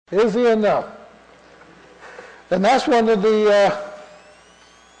Is he enough? And that's one of the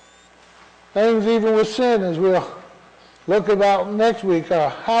things, even with sin, as we'll look about next week.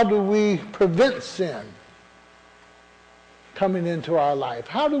 How do we prevent sin coming into our life?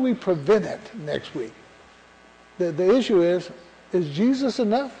 How do we prevent it next week? The issue is Jesus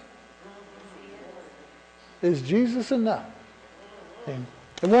enough? Is Jesus enough? And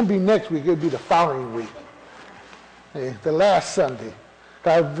it won't be next week, it'll be the following week. The last Sunday.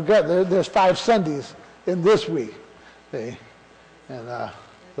 I forgot there's 5 Sundays in this week. And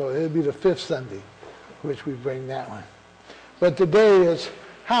so it'll be the 5th Sunday, which we bring that one. But today is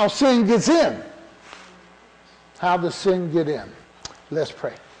how sin gets in. How does sin get in? Let's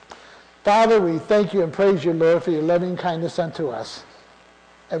pray. Father, we thank you and praise you, Lord, for your loving kindness unto us.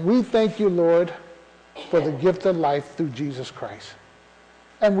 And we thank you, Lord, for the gift of life through Jesus Christ.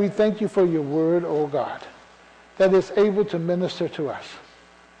 And we thank you for your word, O God, that is able to minister to us.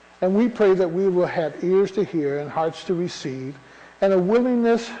 And we pray that we will have ears to hear and hearts to receive and a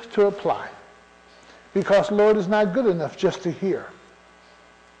willingness to apply. Because, Lord, it's not good enough just to hear.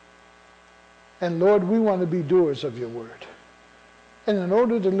 And, Lord, we want to be doers of your word. And in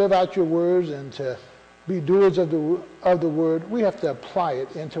order to live out your words and to be doers of the word, we have to apply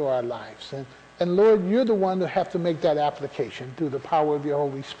it into our lives. And Lord, you're the one that have to make that application through the power of your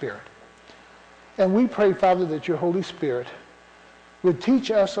Holy Spirit. And we pray, Father, that your Holy Spirit would teach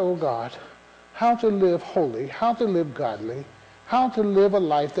us, oh God, how to live holy, how to live godly, how to live a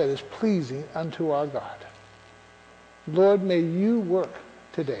life that is pleasing unto our God. Lord, may you work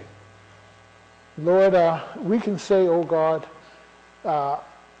today. Lord, we can say, oh God,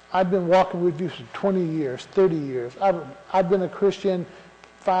 I've been walking with you for 20 years, 30 years. I've been a Christian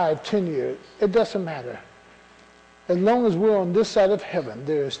 5, 10 years. It doesn't matter. As long as we're on this side of heaven,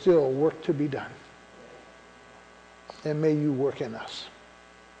 there is still work to be done. And may you work in us.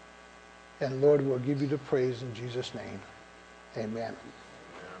 And Lord, we'll give you the praise in Jesus' name. Amen.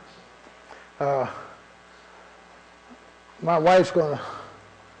 My wife's going to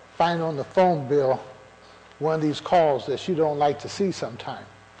find on the phone bill one of these calls that she don't like to see sometime.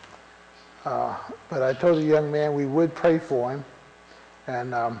 But I told the young man we would pray for him.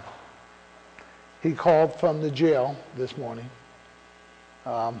 And he called from the jail this morning.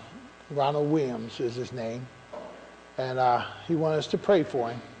 Ronald Williams is his name. And he wanted us to pray for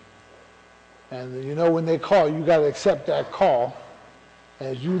him. And you know, when they call, you got to accept that call. And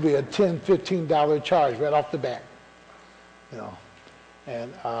it's usually a $10, $15 charge right off the bat. You know.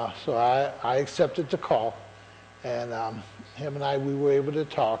 And so I accepted the call. And him and I, we were able to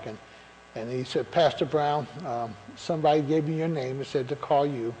talk. And he said, Pastor Brown, somebody gave me your name and said to call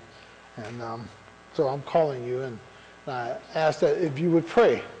you. And so I'm calling you. And I asked that if you would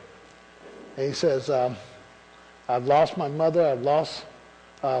pray. And he says, I've lost my mother. I've lost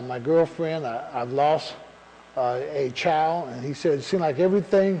my girlfriend. I've lost a child. And he said, it seemed like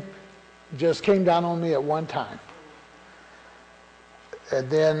everything just came down on me at one time. And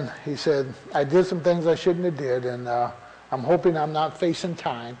then he said, I did some things I shouldn't have did. And I'm hoping I'm not facing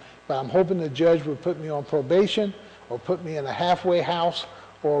time. But I'm hoping the judge would put me on probation or put me in a halfway house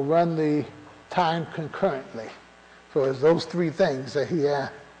or run the time concurrently. So it's those 3 things that he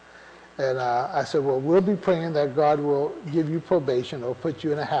had. And I said, well, we'll be praying that God will give you probation or put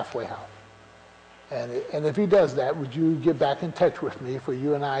you in a halfway house. And if he does that, would you get back in touch with me for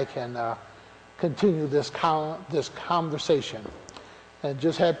you and I can continue this conversation. And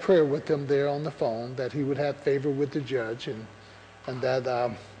just had prayer with him there on the phone that he would have favor with the judge and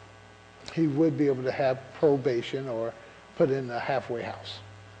that he would be able to have probation or put in a halfway house.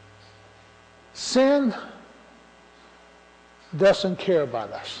 Sin doesn't care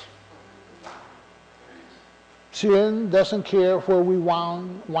about us. Sin doesn't care where we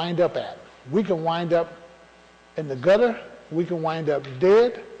wind up at. We can wind up in the gutter. We can wind up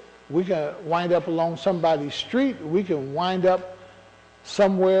dead. We can wind up along somebody's street. We can wind up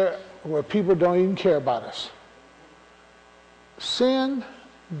somewhere where people don't even care about us. Sin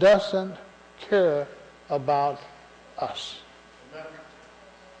doesn't care about us.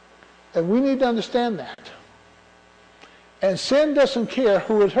 And we need to understand that. And sin doesn't care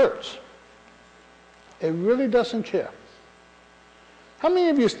who it hurts. It really doesn't care. How many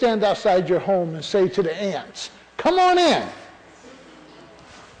of you stand outside your home and say to the ants, come on in?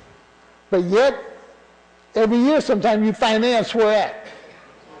 But yet, every year sometime you find ants where at.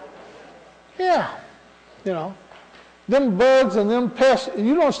 Yeah, you know. Them bugs and them pests,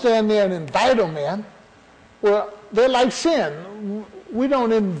 you don't stand there and invite them in. Well, they're like sin. We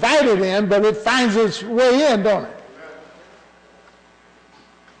don't invite it in, but it finds its way in, don't it?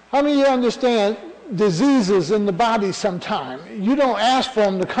 How many of you understand diseases in the body sometime, you don't ask for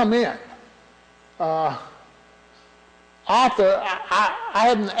them to come in. Arthur, I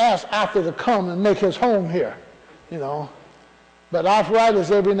hadn't asked Arthur to come and make his home here, you know. But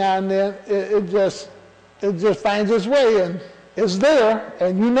arthritis, every now and then, it just finds its way, and it's there,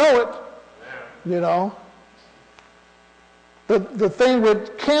 and you know it, you know. The thing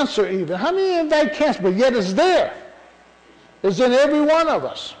with cancer even, how many have had cancer, but yet it's there. It's in every one of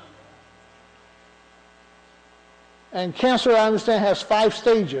us. And cancer, I understand, has 5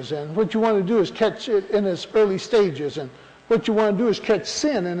 stages, and what you want to do is catch it in its early stages, and what you want to do is catch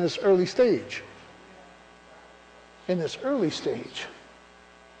sin in its early stage. In its early stage.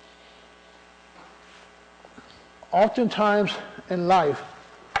 Oftentimes in life,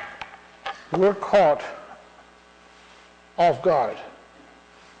 we're caught off guard,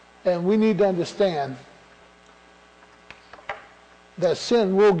 and we need to understand that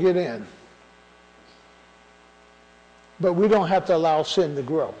sin will get in. But we don't have to allow sin to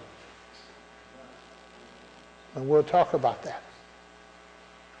grow. And we'll talk about that.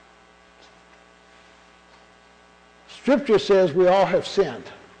 Scripture says we all have sinned,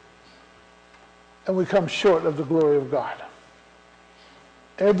 and we come short of the glory of God.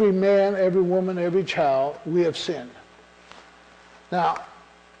 Every man, every woman, every child, we have sinned. Now,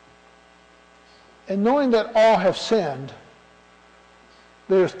 in knowing that all have sinned,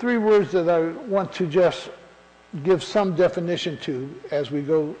 there's 3 words that I want to just give some definition to as we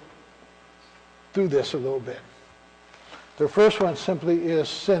go through this a little bit. The first one simply is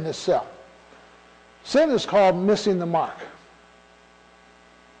sin itself. Sin is called missing the mark.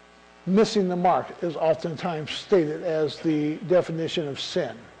 Missing the mark is oftentimes stated as the definition of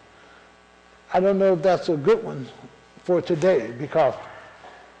sin. I don't know if that's a good one for today, because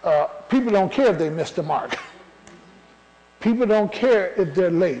people don't care if they miss the mark. People don't care if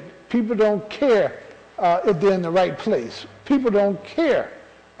they're late. People don't care if they're in the right place. People don't care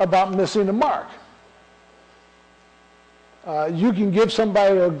about missing the mark. You can give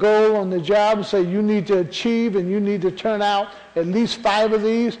somebody a goal on the job and say you need to achieve and you need to turn out at least 5 of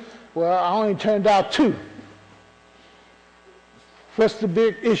these. Well, I only turned out 2. What's the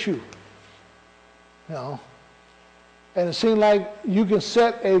big issue? You know? And it seems like you can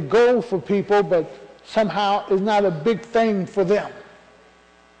set a goal for people, but somehow it's not a big thing for them.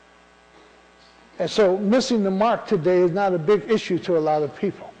 And so missing the mark today is not a big issue to a lot of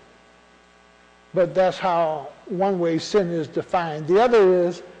people. But that's how one way sin is defined. The other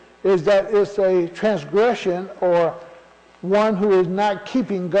is that it's a transgression, or one who is not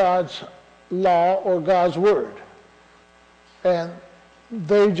keeping God's law or God's word. And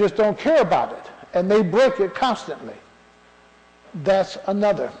they just don't care about it, and they break it constantly. That's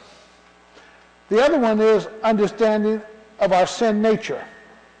another. The other one is understanding of our sin nature.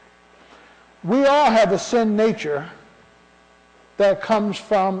 We all have a sin nature that comes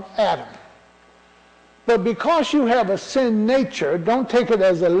from Adam. But because you have a sin nature, don't take it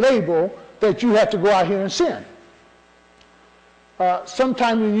as a label that you have to go out here and sin.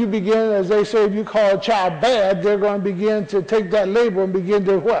 Sometimes when you begin, as they say, if you call a child bad, they're going to begin to take that label and begin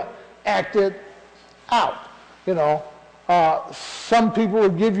to what? Act it out. You know, some people will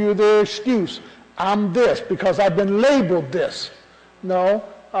give you their excuse. I'm this because I've been labeled this. No.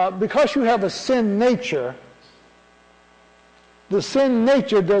 Because you have a sin nature, the sin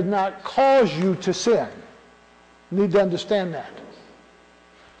nature does not cause you to sin. You need to understand that.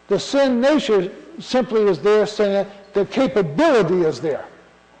 The sin nature simply is there saying that the capability is there.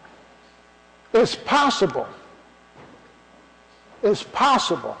 It's possible. It's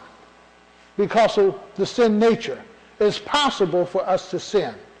possible because of the sin nature. It's possible for us to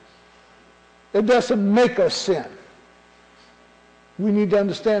sin. It doesn't make us sin. We need to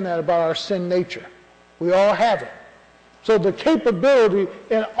understand that about our sin nature. We all have it. So the capability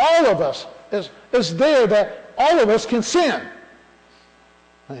in all of us is there that all of us can sin.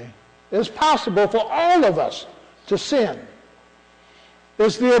 It's possible for all of us to sin.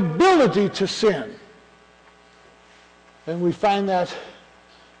 It's the ability to sin. And we find that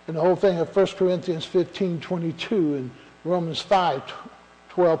in the whole thing of 1 Corinthians 15:22 and Romans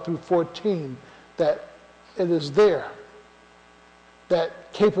 5:12 through 14, that it is there.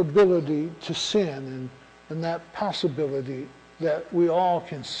 That capability to sin and that possibility that we all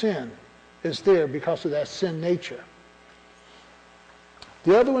can sin is there because of that sin nature.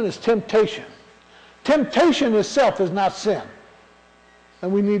 The other one is temptation. Temptation itself is not sin.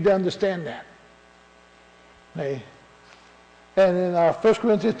 And we need to understand that. Okay? And in 1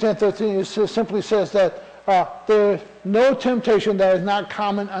 Corinthians 10:13, it simply says that there is no temptation that is not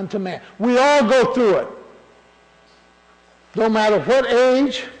common unto man. We all go through it. No matter what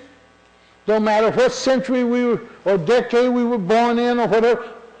age, Don't matter what century we were, or decade we were born in or whatever,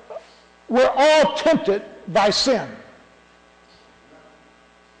 we're all tempted by sin.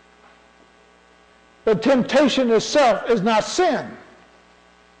 But temptation itself is not sin.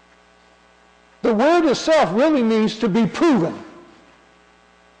 The word itself really means to be proven.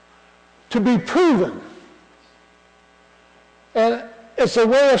 To be proven. And it's a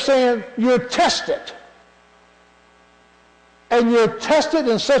way of saying you're tested. And you're tested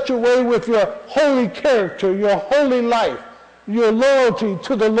in such a way with your holy character, your holy life, your loyalty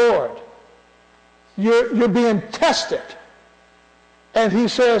to the Lord. You're being tested. And he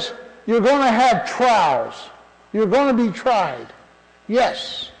says, you're going to have trials. You're going to be tried.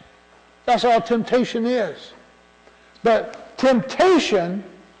 Yes. That's all temptation is. But temptation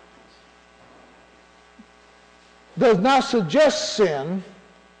does not suggest sin.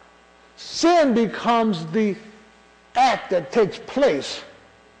 Sin becomes the act that takes place.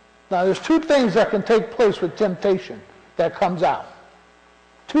 Now, there's two things that can take place with temptation that comes out.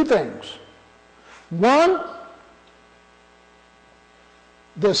 Two things. One,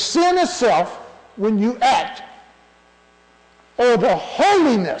 the sin itself, when you act, or the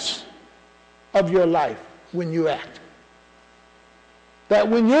holiness of your life when you act. That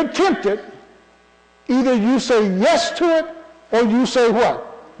when you're tempted, either you say yes to it or you say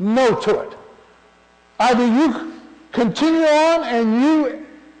what? No to it. Either you continue on and you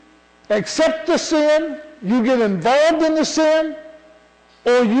accept the sin, you get involved in the sin,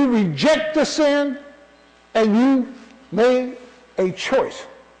 or you reject the sin and you made a choice.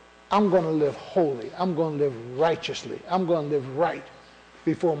 I'm going to live holy. I'm going to live righteously. I'm going to live right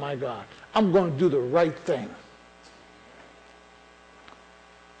before my God. I'm going to do the right thing.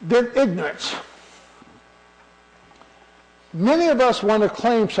 Then ignorance. Many of us want to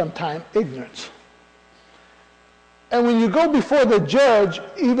claim sometimes ignorance. And when you go before the judge,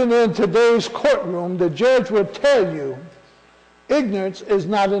 even in today's courtroom, the judge will tell you ignorance is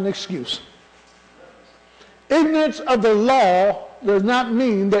not an excuse. Ignorance of the law does not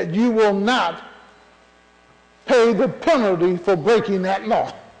mean that you will not pay the penalty for breaking that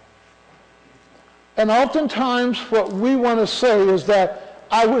law. And oftentimes what we want to say is that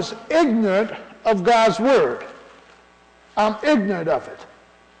I was ignorant of God's word. I'm ignorant of it.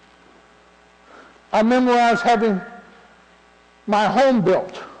 I remember when I was having my home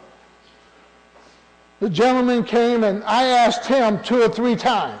built. The gentleman came and I asked him 2 or 3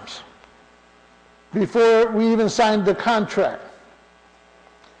 times before we even signed the contract,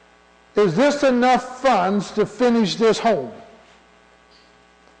 is this enough funds to finish this home?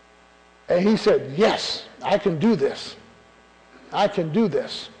 And he said, yes, I can do this. I can do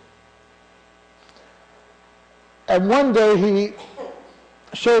this. And one day he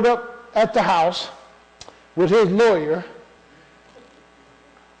showed up at the house with his lawyer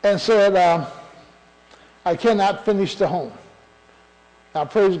and said, I cannot finish the home. Now,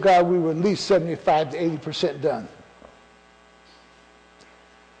 praise God, we were at least 75 to 80% done.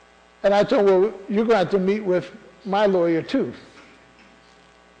 And I told him, well, you're going to have to meet with my lawyer too.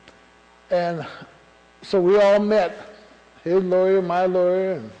 And so we all met, his lawyer, my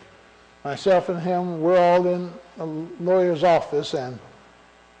lawyer, and myself and him. We're all in a lawyer's office. And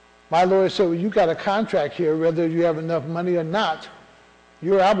my lawyer said, well, you got a contract here, whether you have enough money or not,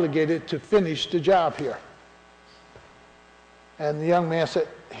 you're obligated to finish the job here. And the young man said,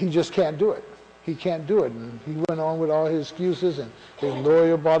 he just can't do it. He can't do it. And he went on with all his excuses, and his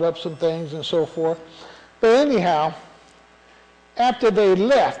lawyer brought up some things and so forth. But anyhow, after they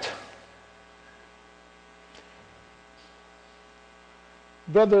left,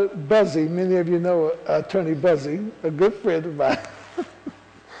 Brother Buzzy, many of you know Attorney Buzzy, a good friend of mine,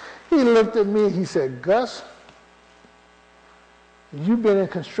 he looked at me and he said, Gus, you've been in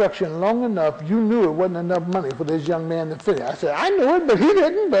construction long enough, you knew it wasn't enough money for this young man to finish. I said, I knew it, but he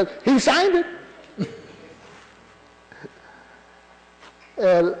didn't, but he signed it.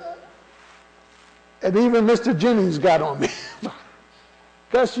 And even Mr. Jennings got on me.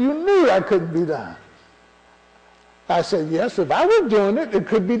 Gus, you knew I couldn't be done. I said, yes, if I were doing it, it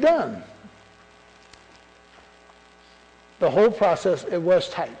could be done. The whole process, it was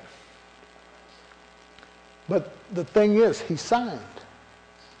tight. But the thing is, he signed.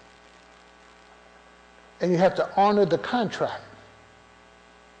 And you have to honor the contract.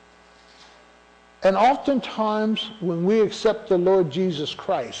 And oftentimes, when we accept the Lord Jesus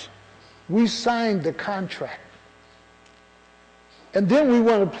Christ, we sign the contract. And then we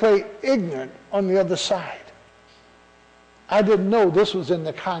want to play ignorant on the other side. I didn't know this was in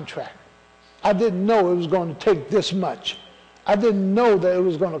the contract. I didn't know it was going to take this much. I didn't know that it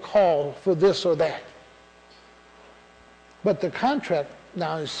was going to call for this or that. But the contract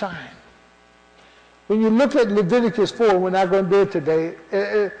now is signed. when you look at Leviticus 4, we're not going to do it today,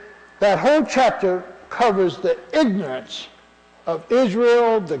 that whole chapter covers the ignorance of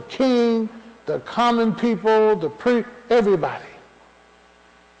Israel, the king, the common people, the priest, everybody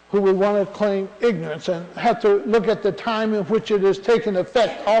who would want to claim ignorance, and have to look at the time in which it has taken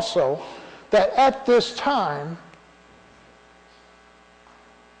effect also, that at this time,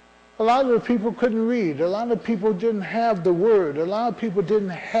 a lot of the people couldn't read. A lot of people didn't have the word. A lot of people didn't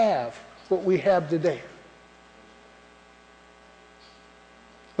have what we have today.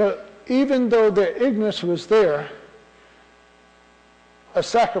 But even though their ignorance was there, a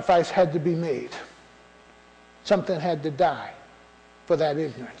sacrifice had to be made. Something had to die for that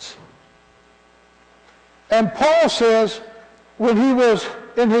ignorance. And Paul says, when he was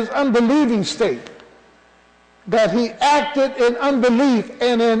in his unbelieving state, that he acted in unbelief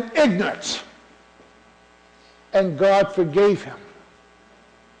and in ignorance. And God forgave him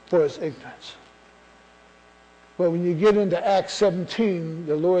for his ignorance. But when you get into Acts 17,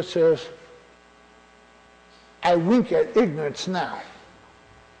 the Lord says, I wink at ignorance now,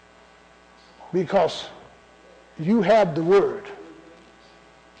 because you have the word.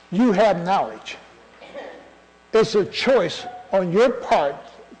 You have knowledge. It's a choice on your part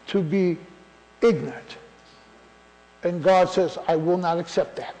to be ignorant. And God says, I will not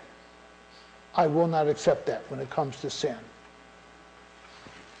accept that. I will not accept that when it comes to sin.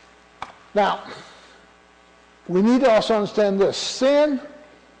 Now, we need to also understand this. Sin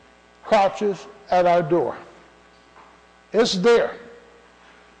crouches at our door. It's there.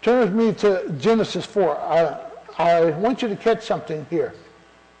 Turn with me to Genesis 4. I want you to catch something here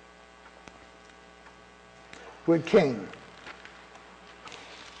with Cain.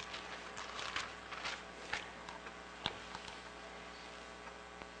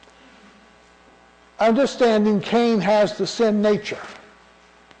 Understanding Cain has the sin nature.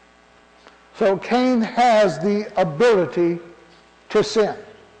 So Cain has the ability to sin.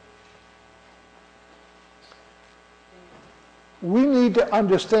 We need to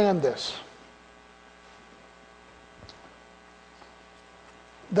understand this.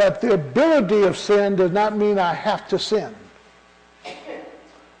 That the ability of sin does not mean I have to sin.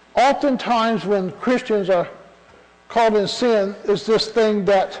 Oftentimes when Christians are caught in sin, is this thing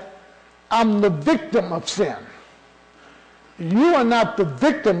that I'm the victim of sin. You are not the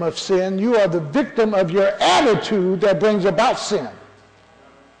victim of sin. You are the victim of your attitude that brings about sin.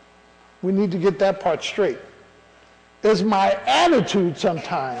 We need to get that part straight. It's my attitude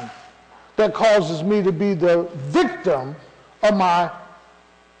sometimes that causes me to be the victim of my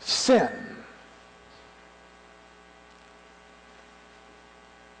sin.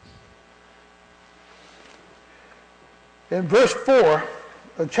 In verse 4,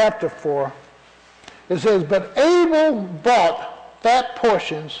 chapter 4, it says, but Abel brought fat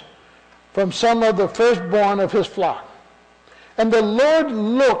portions from some of the firstborn of his flock. And the Lord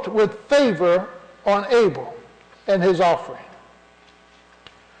looked with favor on Abel and his offering.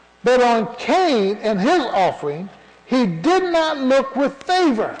 But on Cain and his offering, he did not look with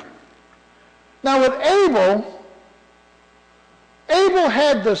favor. Now with Abel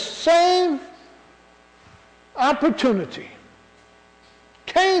had the same opportunity.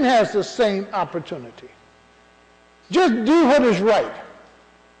 Cain has the same opportunity. Just do what is right.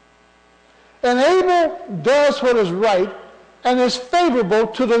 And Abel does what is right and is favorable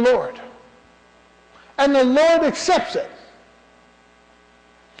to the Lord. And the Lord accepts it.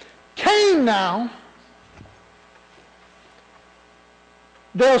 Cain now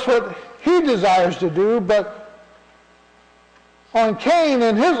does what he desires to do, but on Cain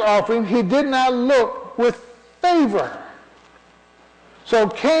and his offering, he did not look with favor. So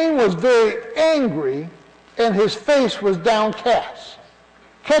Cain was very angry, and his face was downcast.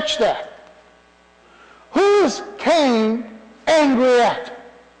 Catch that. Who is Cain angry at?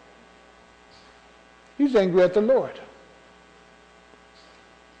 He's angry at the Lord.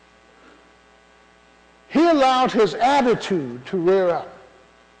 He allowed his attitude to rear up.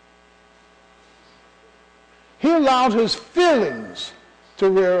 He allowed his feelings to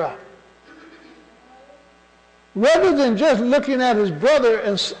rear up. Rather than just looking at his brother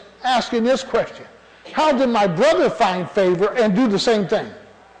and asking this question, how did my brother find favor and do the same thing?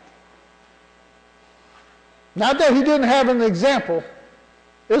 Not that he didn't have an example,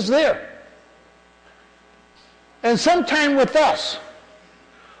 it's there. And sometime with us,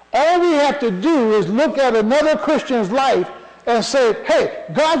 all we have to do is look at another Christian's life and say, hey,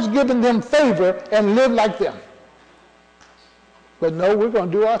 God's given them favor, and live like them. But no, we're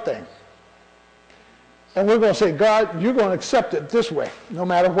going to do our thing. And we're going to say, God, you're going to accept it this way, no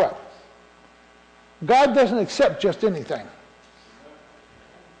matter what. God doesn't accept just anything.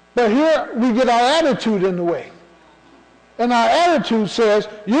 But here we get our attitude in the way. And our attitude says,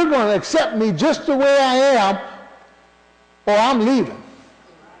 you're going to accept me just the way I am, or I'm leaving.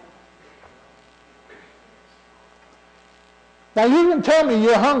 Now you can tell me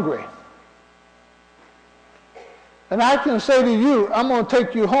you're hungry. And I can say to you, I'm going to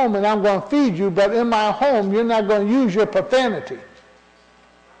take you home and I'm going to feed you, but in my home you're not going to use your profanity.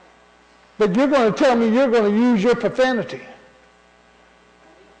 But you're going to tell me you're going to use your profanity.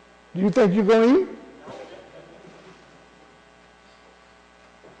 Do you think you're going to eat?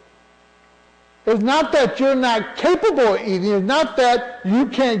 It's not that you're not capable of eating. It's not that you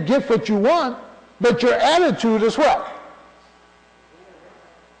can't get what you want, but your attitude is what?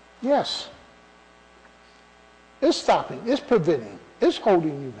 Yes. It's stopping. It's preventing. It's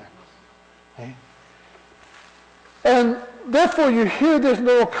holding you back. Okay? And therefore you hear this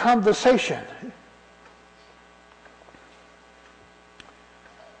little conversation.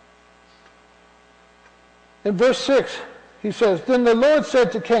 In verse 6, he says, Then the Lord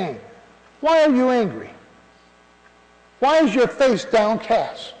said to Cain, Why are you angry? Why is your face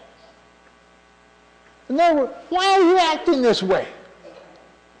downcast? In other words, why are you acting this way?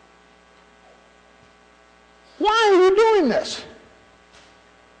 Why are you doing this?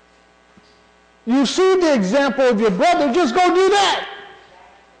 You see the example of your brother, just go do that.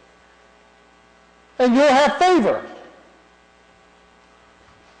 And you'll have favor.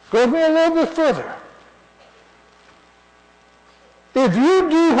 Go me a little bit further. If you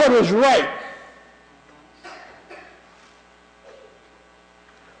do what is right,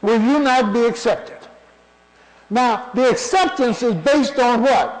 will you not be accepted? Now, the acceptance is based on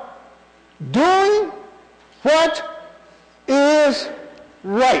what? Doing what is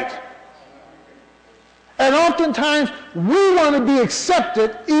right. And oftentimes, we want to be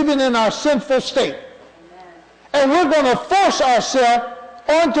accepted even in our sinful state. And we're going to force ourselves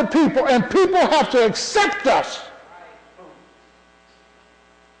onto people, and people have to accept us.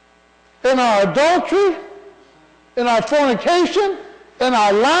 In our adultery, in our fornication, in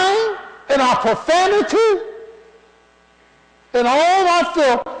our lying, in our profanity, in all our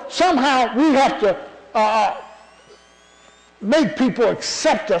filth, somehow we have to make people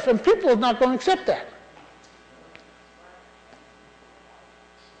accept us, and people are not going to accept that.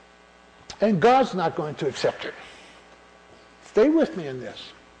 And God's not going to accept it. Stay with me in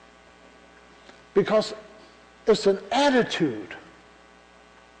this. Because it's an attitude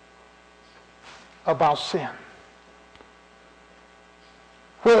about sin,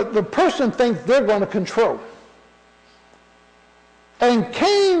 where the person thinks they're going to control. And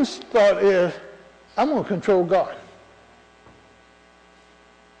Cain's thought is, I'm going to control God.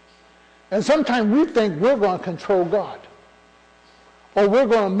 And sometimes we think we're going to control God, or we're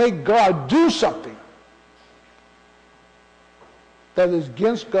going to make God do something that is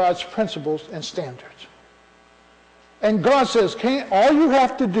against God's principles and standards. And God says, Cain, all you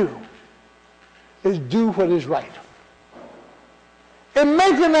have to do is do what is right. And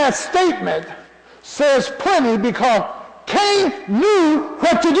making that statement says plenty, because Cain knew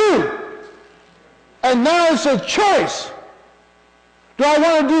what to do. And now it's a choice. Do I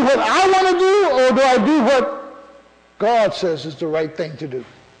want to do what I want to do, or do I do what God says is the right thing to do?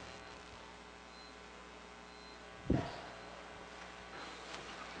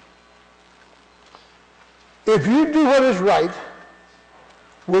 If you do what is right,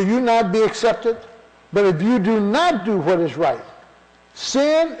 will you not be accepted? But if you do not do what is right,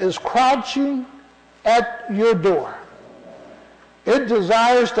 sin is crouching at your door. It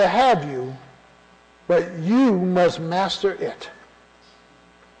desires to have you, but you must master it.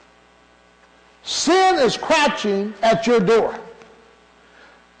 Sin is crouching at your door.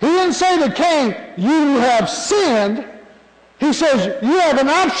 He didn't say to Cain, you have sinned. He says, you have an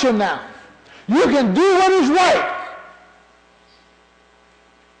option now. You can do what is right,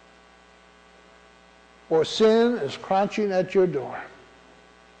 or sin is crouching at your door.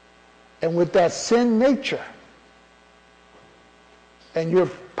 And with that sin nature and your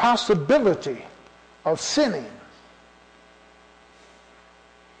possibility of sinning,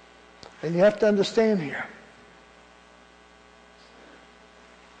 and you have to understand here,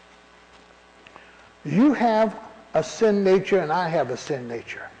 you have a sin nature and I have a sin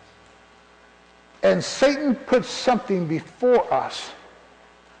nature. And Satan puts something before us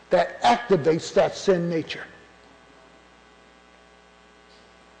that activates that sin nature.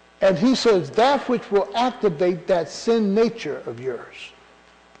 And he says that which will activate that sin nature of yours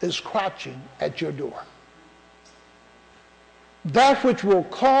is crouching at your door. That which will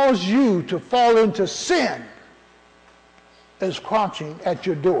cause you to fall into sin is crouching at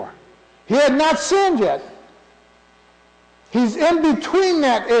your door. He had not sinned yet. He's in between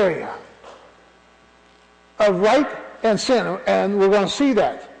that area of right and sin, and we're going to see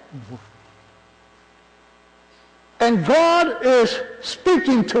that. And God is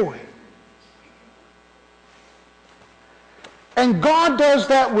speaking to him. And God does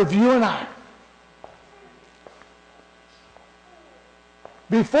that with you and I.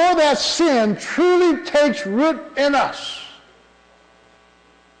 Before that sin truly takes root in us,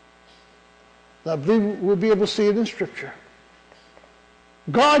 I believe we'll be able to see it in Scripture.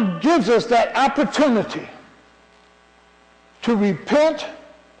 God gives us that opportunity to repent,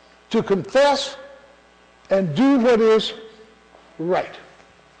 to confess, and do what is right.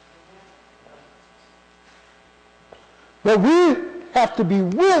 But we have to be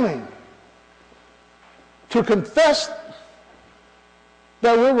willing to confess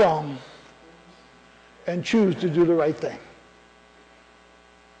that we're wrong and choose to do the right thing.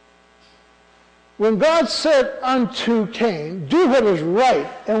 When God said unto Cain, do what is right,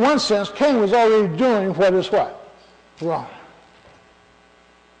 in one sense, Cain was already doing what is what? Wrong.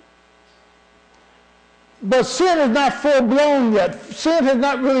 But sin is not full-blown yet. Sin has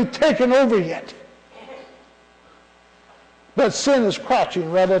not really taken over yet. But sin is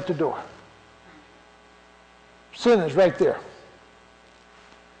crouching right at the door. Sin is right there.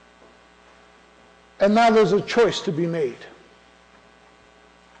 And now there's a choice to be made.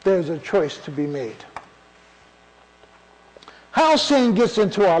 There's a choice to be made. How sin gets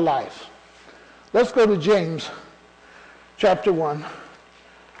into our life. Let's go to James chapter 1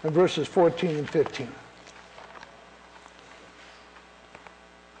 and verses 14 and 15.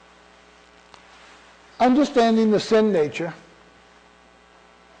 Understanding the sin nature,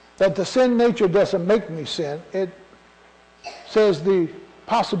 that the sin nature doesn't make me sin, it says the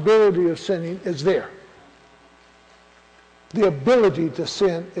possibility of sinning is there. The ability to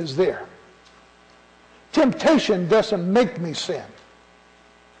sin is there. Temptation doesn't make me sin.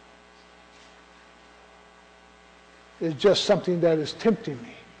 It's just something that is tempting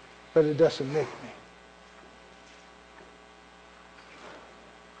me, but it doesn't make me.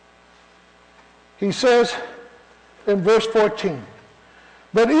 He says in verse 14,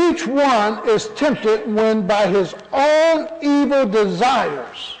 but each one is tempted when by his own evil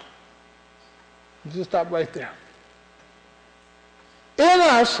desires. Just stop right there. In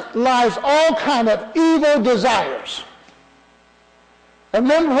us lies all kind of evil desires.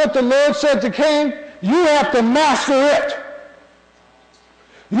 Remember what the Lord said to Cain? You have to master it.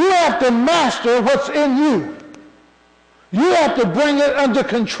 You have to master what's in you. You have to bring it under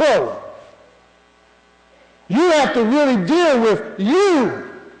control. You have to really deal with you.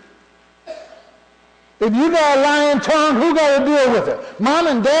 If you got a lying tongue, who got to deal with it? Mom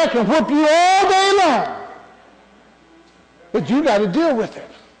and Dad can whoop you all day long. But you got to deal with it.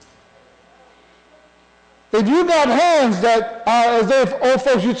 If you got hands that are, as old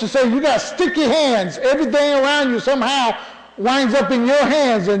folks used to say, you got sticky hands, everything around you somehow winds up in your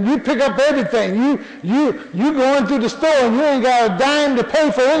hands, and you pick up everything. You going through the store and you ain't got a dime to pay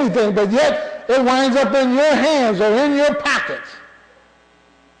for anything, but yet it winds up in your hands or in your pockets.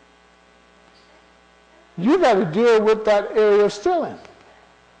 You got to deal with that area of stealing.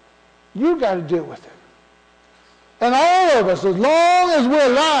 You got to deal with it. And all of us, as long as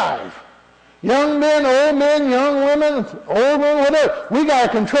we're alive, young men, old men, young women, old women, whatever, we got to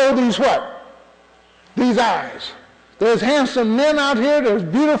control these what? These eyes. There's handsome men out here, there's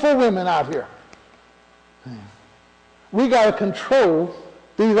beautiful women out here. We got to control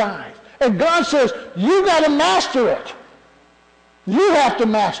these eyes. And God says, you got to master it. You have to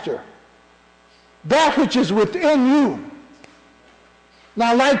master that which is within you.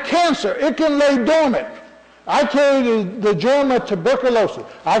 Now, like cancer, it can lay dormant. I carry the germ of tuberculosis.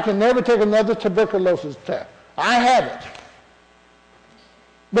 I can never take another tuberculosis test. I have it.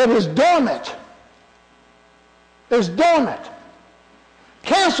 But it's dormant. It's dormant.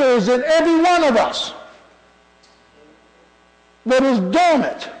 Cancer is in every one of us. But it's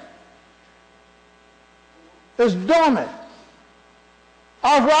dormant. It's dormant.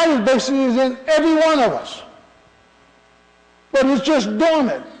 Arthritis basically is in every one of us. But it's just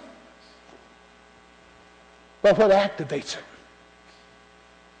dormant. But what activates it?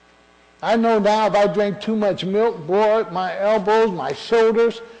 I know now if I drink too much milk, boy, my elbows, my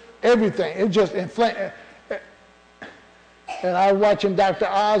shoulders, everything, it just inflames. And I was watching Dr.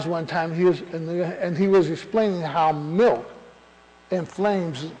 Oz one time, and he was explaining how milk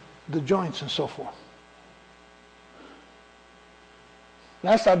inflames the joints and so forth.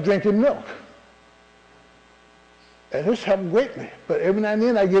 And I stopped drinking milk. And it's helped greatly. But every now and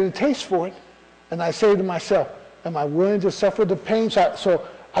then I get a taste for it, and I say to myself, am I willing to suffer the pain so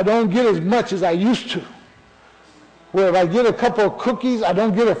I don't get as much as I used to? where if I get a couple of cookies, I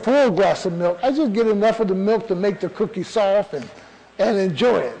don't get a full glass of milk. I just get enough of the milk to make the cookie soft and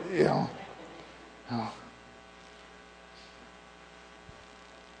enjoy it, you know.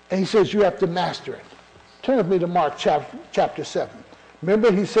 And he says you have to master it. Turn with me to Mark chapter 7.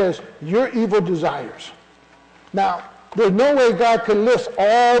 Remember, he says, your evil desires. Now, there's no way God can list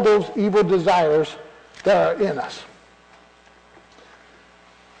all those evil desires that are in us.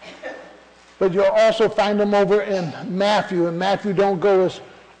 But you'll also find them over in Matthew, and Matthew don't go as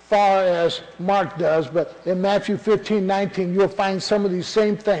far as Mark does, but in Matthew 15:19, you'll find some of these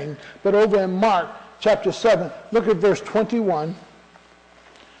same things. But over in Mark chapter 7, look at verse 21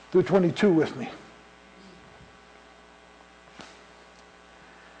 through 22 with me.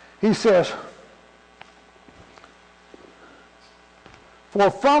 He says, for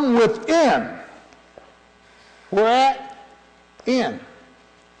from within, we're at in.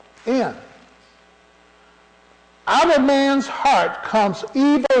 Out of man's heart comes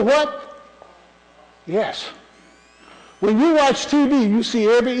evil what? Yes. When you watch TV, you see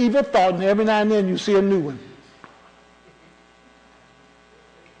every evil thought, and every now and then you see a new one.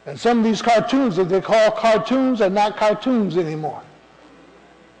 And some of these cartoons that they call cartoons are not cartoons anymore.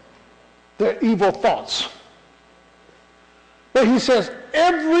 They're evil thoughts. But he says,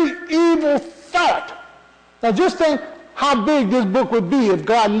 every evil thought. Now just think how big this book would be if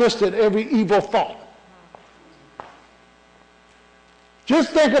God listed every evil thought.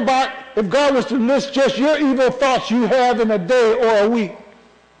 Just think about if God was to list just your evil thoughts you have in a day or a week.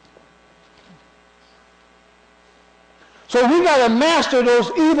 So we got to master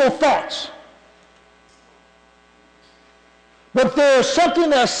those evil thoughts. But there's something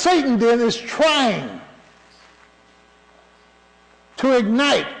that Satan then is trying to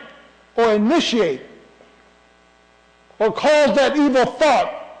ignite or initiate or cause that evil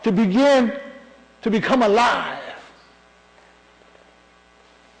thought to begin to become alive.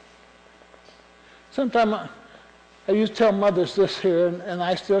 Sometimes I used to tell mothers this here, and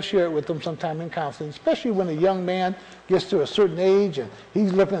I still share it with them sometime in counseling, especially when a young man gets to a certain age and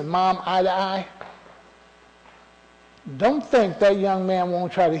he's looking at mom eye to eye. Don't think that young man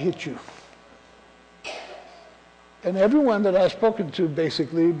won't try to hit you. And everyone that I've spoken to,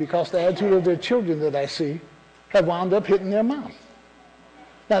 basically, because the attitude of their children that I see, have wound up hitting their mom.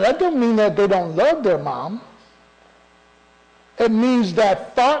 Now, that don't mean that they don't love their mom. It means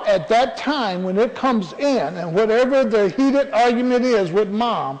that thought at that time, when it comes in, and whatever the heated argument is with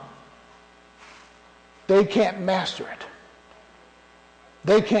mom, they can't master it.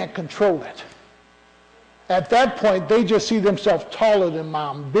 They can't control it. At that point, they just see themselves taller than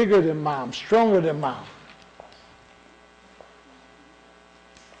mom, bigger than mom, stronger than mom.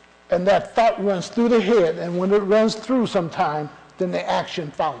 And that thought runs through the head, and when it runs through sometime, then the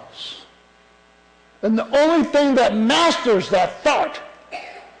action follows. And the only thing that masters that thought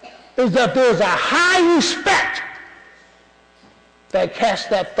is that there's a high respect that casts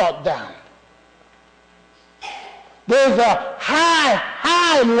that thought down. There's a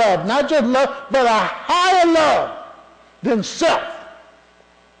high love, not just love, but a higher love than self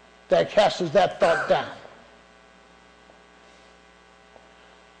that casts that thought down.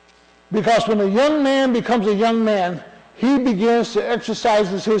 Because when a young man becomes a young man, he begins to exercise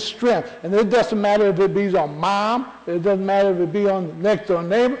his strength. And it doesn't matter if it be on mom, it doesn't matter if it be on the next door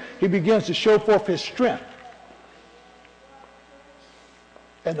neighbor, he begins to show forth his strength.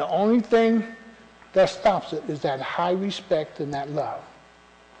 And the only thing that stops it is that high respect and that love.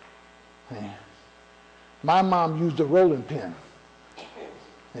 Yeah. My mom used a rolling pin.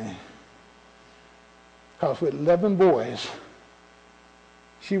 Because with 11 boys,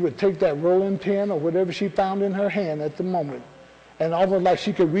 she would take that rolling pin or whatever she found in her hand at the moment, and almost like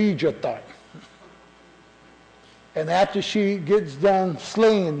she could read your thought. And after she gets done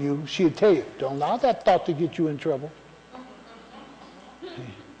slaying you, she'd tell you, don't allow that thought to get you in trouble.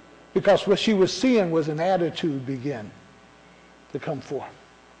 Because what she was seeing was an attitude begin to come forth.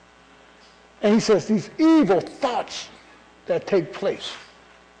 And he says these evil thoughts that take place.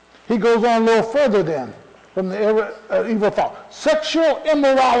 He goes on a little further then from the evil thought. Sexual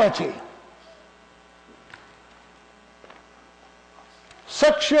immorality.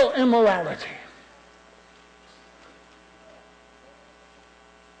 Sexual immorality.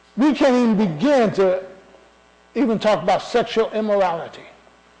 We can't even begin to even talk about sexual immorality.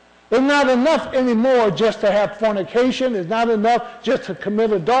 It's not enough anymore just to have fornication. It's not enough just to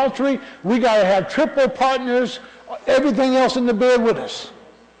commit adultery. We got to have triple partners, everything else in the bed with us.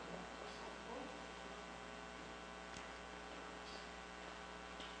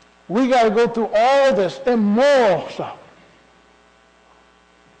 We got to go through all this immoral stuff.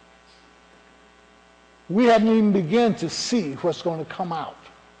 we haven't even begun to see what's going to come out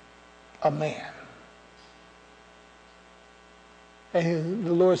of man. And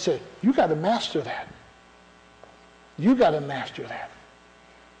the Lord said, you got to master that. You got to master that.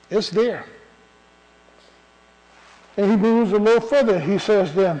 It's there. And he moves a little further. He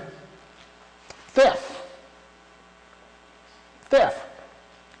says then, theft. Theft.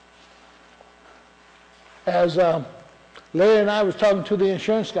 As Larry and I was talking to the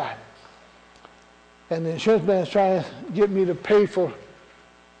insurance guy, and the insurance man is trying to get me to pay for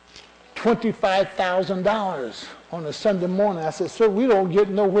 $25,000 on a Sunday morning. I said, sir, we don't get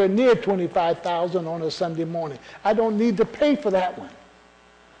nowhere near $25,000 on a Sunday morning. I don't need to pay for that one.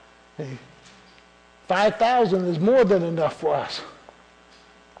 Hey, $5,000 is more than enough for us.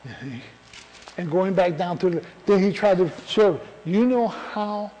 And going back down to then he tried to show, you know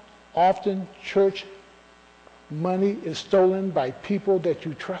how often church money is stolen by people that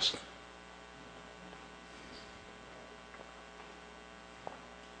you trust?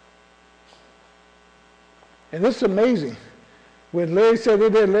 And it's amazing. When Larry said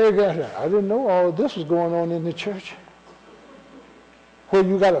it, Larry got there. I didn't know all of this was going on in the church. Where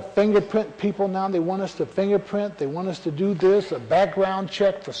you got to fingerprint people now. They want us to fingerprint. They want us to do this, a background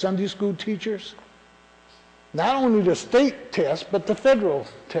check for Sunday school teachers. Not only the state test, but the federal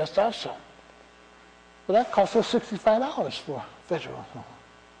test also. But that costs us $65 for federal.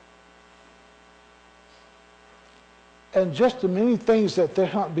 And just the many things that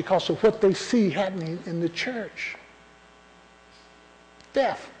they're because of what they see happening in the church.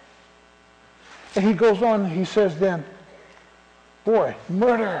 Death. And he goes on and he says then, boy,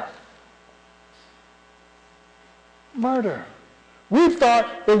 murder. Murder. We thought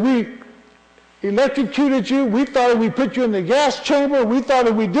if we electrocuted you, we thought if we put you in the gas chamber, we thought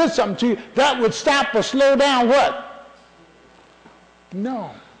if we did something to you, that would stop or slow down what?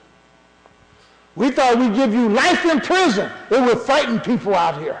 No. We thought we'd give you life in prison. It would frighten people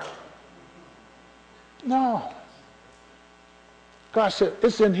out here. No. God said,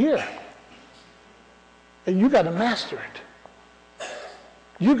 it's in here. And you got to master it.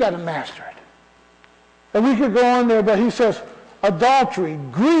 You got to master it. And we could go on there, but he says, adultery,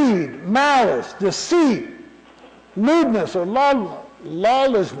 greed, malice, deceit, lewdness or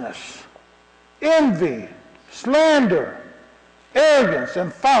lawlessness, envy, slander, arrogance,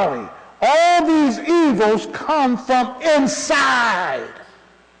 and folly. All these evils come from inside,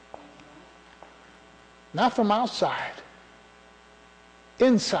 not from outside.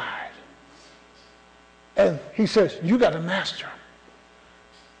 Inside. And he says, you got to master them.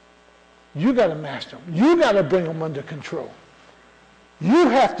 You got to master them. You got to bring them under control. You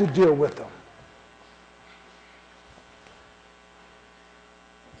have to deal with them.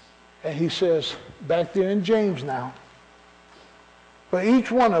 And he says, back there in James now, but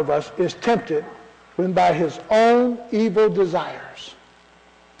each one of us is tempted when by his own evil desires.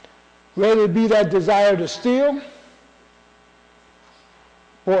 Whether it be that desire to steal,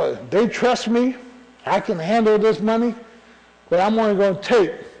 boy, they trust me, I can handle this money, but I'm only going to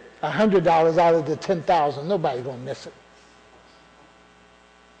take $100 out of the $10,000. Nobody's going to miss it.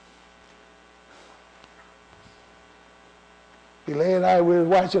 Elaine and I were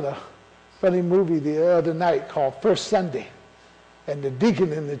watching a funny movie the other night called First Sunday. And the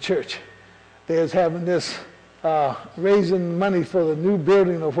deacon in the church, they was having this raising money for the new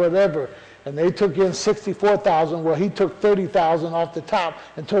building or whatever, and they took in $64,000. Well, he took $30,000 off the top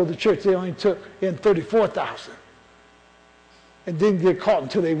and told the church they only took in $34,000, and didn't get caught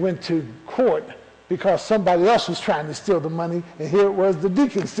until they went to court because somebody else was trying to steal the money, and here it was the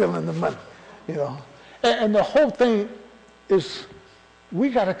deacon stealing the money, you know. And the whole thing is, we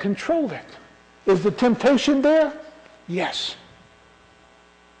got to control it. Is the temptation there? Yes.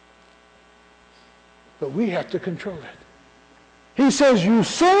 But we have to control it. He says, you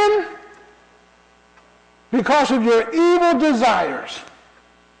sin because of your evil desires.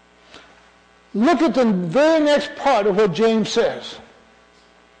 Look at the very next part of what James says.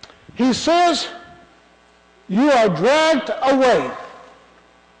 He says, you are dragged away.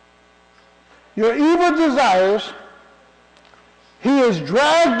 Your evil desires, he is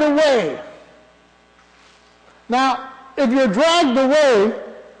dragged away. Now, if you're dragged away,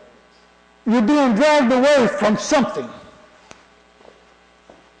 you're being dragged away from something.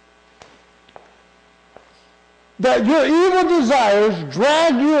 That your evil desires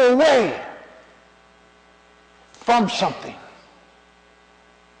drag you away from something.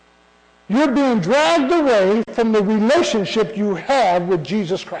 You're being dragged away from the relationship you have with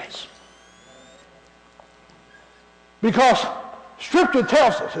Jesus Christ. Because Scripture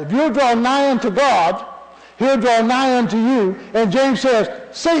tells us, if you draw nigh unto God, he'll draw nigh unto you. And James says,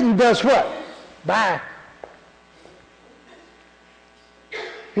 Satan does what? By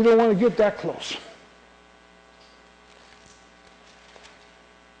He don't want to get that close.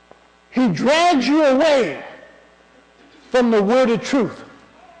 He drags you away from the word of truth.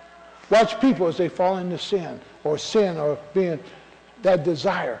 Watch people as they fall into sin or being that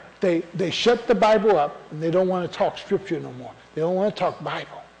desire. They shut the Bible up and they don't want to talk Scripture no more. They don't want to talk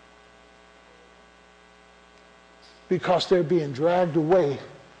Bible. Because they're being dragged away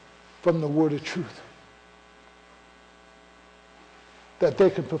from the word of truth. That they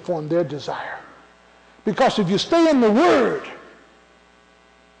can perform their desire. Because if you stay in the word,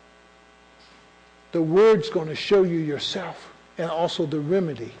 the word's going to show you yourself and also the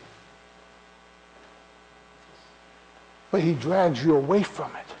remedy. But he drags you away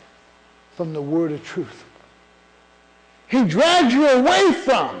from it, from the word of truth. He drags you away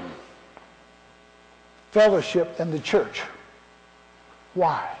from fellowship and the church.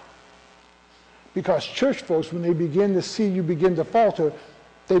 Why? Because church folks, when they begin to see you begin to falter,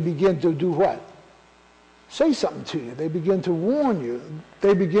 they begin to do what? Say something to you. They begin to warn you.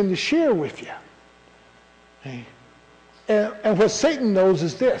 They begin to share with you. Okay? And what Satan knows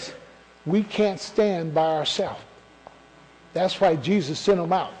is this. We can't stand by ourselves. That's why Jesus sent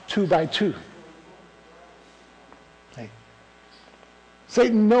them out 2 by 2. Okay?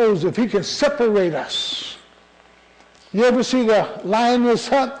 Satan knows if he can separate us. You ever see the lioness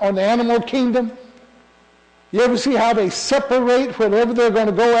hunt on the animal kingdom? You ever see how they separate whatever they're going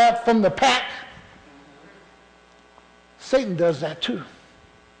to go at from the pack? Satan does that too.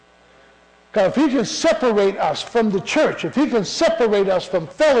 Because if he can separate us from the church, if he can separate us from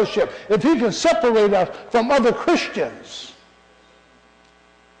fellowship, if he can separate us from other Christians,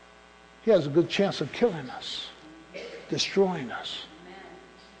 he has a good chance of killing us, destroying us.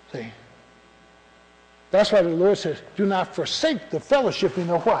 See? That's why the Lord says, do not forsake the fellowship, you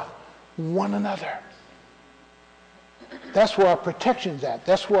know what? One another. That's where our protection's at.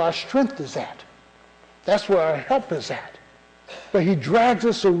 That's where our strength is at. That's where our help is at. But he drags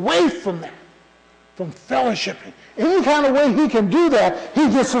us away from that, from fellowshipping. Any kind of way he can do that, he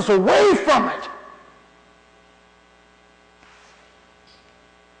gets us away from it.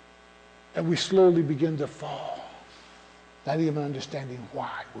 And we slowly begin to fall, not even understanding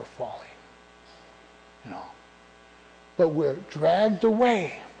why we're falling. You know, but we're dragged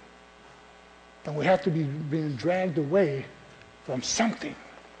away, and we have to be being dragged away from something.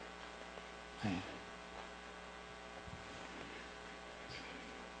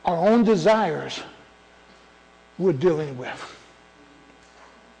 Our own desires we're dealing with,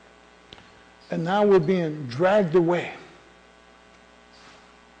 and now we're being dragged away.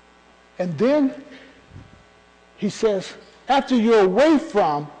 And then he says, after you're away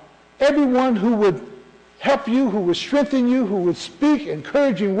from everyone who would help you, who would strengthen you, who would speak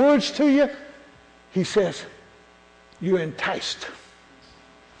encouraging words to you, he says, you're enticed.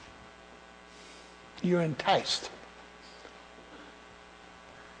 You're enticed.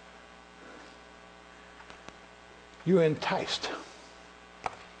 You're enticed.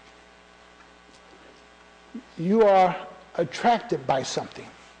 You are attracted by something.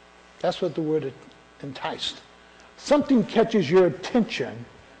 That's what the word enticed. Something catches your attention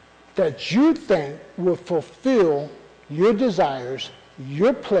that you think will fulfill your desires,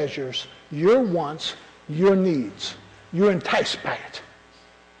 your pleasures, your wants, your needs. You're enticed by it.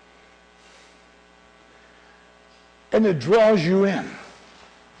 And it draws you in.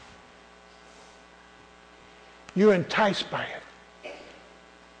 You're enticed by it.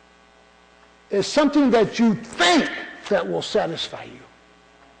 It's something that you think that will satisfy you.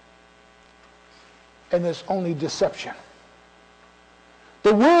 And it's only deception.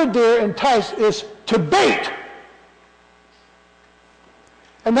 The word there, entice, is to bait.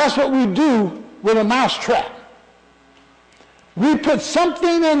 And that's what we do with a mouse trap. We put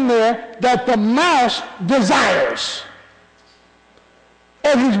something in there that the mouse desires.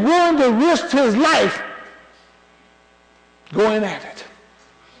 And he's willing to risk his life going at it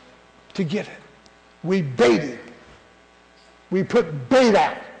to get it. We bait him. We put bait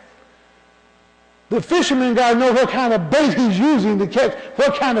out. The fisherman got to know what kind of bait he's using to catch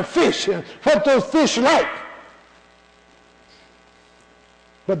what kind of fish and what those fish like.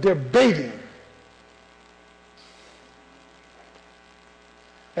 But they're baiting.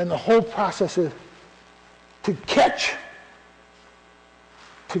 And the whole process is to catch,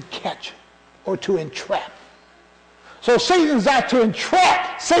 or to entrap. So Satan's out to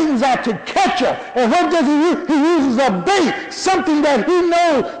entrap. Satan's out to catch her. And what does he use? He uses a bait, something that he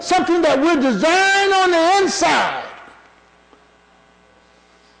knows, something that we're designed on the inside.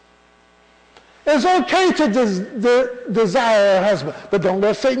 It's okay to desire a husband, but don't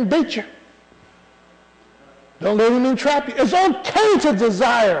let Satan bait you. Don't let him entrap you. It's okay to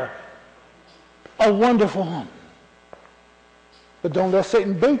desire a wonderful home. But don't let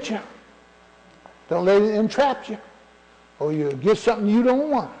Satan bait you. Don't let him entrap you. Or you'll get something you don't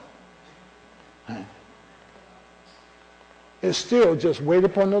want. It's still just wait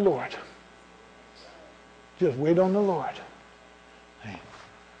upon the Lord. Just wait on the Lord.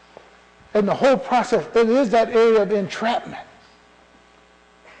 And the whole process, it is that area of entrapment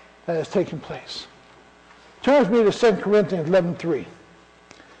that is taking place. Turn with me to 2 Corinthians 11:3.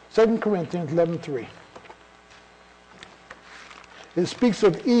 2 Corinthians 11:3. It speaks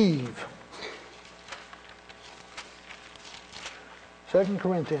of Eve. 2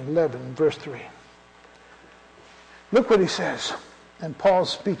 Corinthians 11, verse 3. Look what he says, and Paul's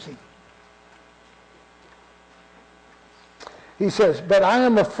speaking. He says, but I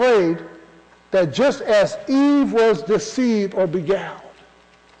am afraid that just as Eve was deceived or beguiled,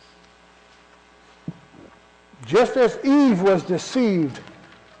 just as Eve was deceived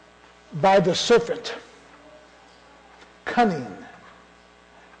by the serpent, cunning,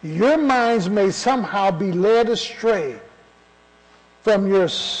 your minds may somehow be led astray from your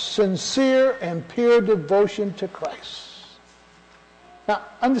sincere and pure devotion to Christ. Now,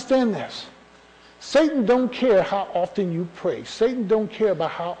 understand this. Satan don't care how often you pray. Satan don't care about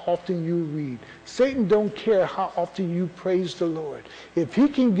how often you read. Satan don't care how often you praise the Lord. If he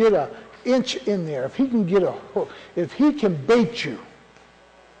can get an inch in there, if he can get a hook, if he can bait you,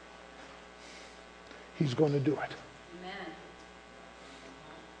 he's going to do it. Amen.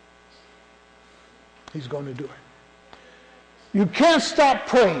 He's going to do it. You can't stop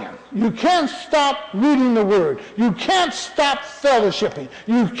praying. You can't stop reading the Word. You can't stop fellowshipping.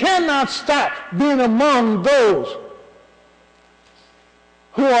 You cannot stop being among those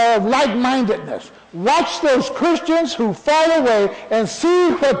who are of like-mindedness. Watch those Christians who fall away and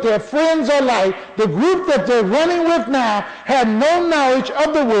see what their friends are like. The group that they're running with now have no knowledge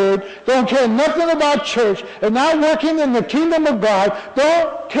of the Word, don't care nothing about church, and not working in the kingdom of God,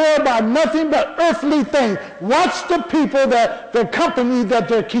 don't care about nothing but earthly things. Watch the people, the company that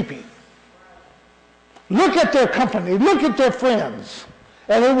they're keeping. Look at their company. Look at their friends.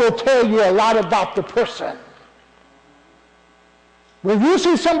 And it will tell you a lot about the person. When you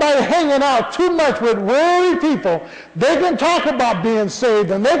see somebody hanging out too much with worldly people, they can talk about being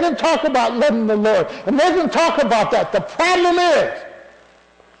saved, and they can talk about loving the Lord, and they can talk about that. The problem is,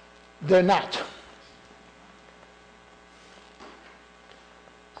 they're not.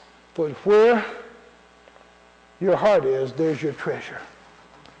 But where your heart is, there's your treasure.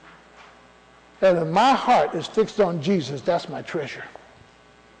 And if my heart is fixed on Jesus, that's my treasure.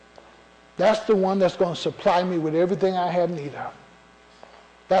 That's the one that's going to supply me with everything I have need of.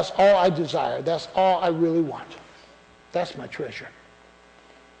 That's all I desire. That's all I really want. That's my treasure.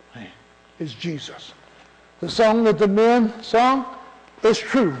 It's Jesus. The song that the men sung is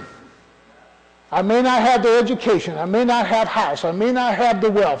true. I may not have the education. I may not have house. I may not have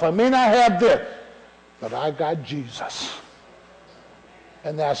the wealth. I may not have this. But I got Jesus.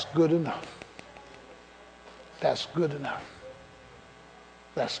 And that's good enough. That's good enough.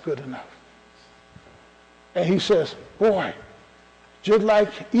 That's good enough. And he says, boy, just like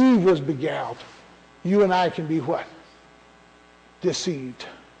Eve was beguiled, you and I can be what? Deceived.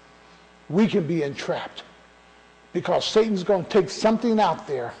 We can be entrapped. Because Satan's going to take something out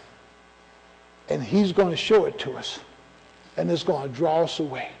there and he's going to show it to us. And it's going to draw us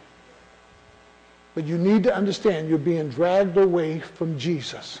away. But you need to understand you're being dragged away from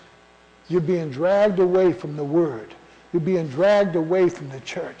Jesus. You're being dragged away from the Word. You're being dragged away from the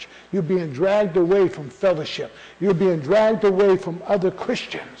church. You're being dragged away from fellowship. You're being dragged away from other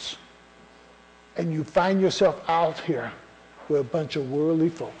Christians. And you find yourself out here with a bunch of worldly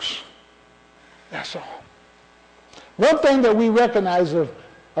folks. That's all. One thing that we recognize of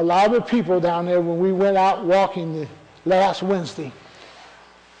a lot of people down there when we went out walking last Wednesday,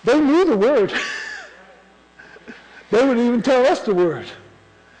 they knew the Word. They would even tell us the Word,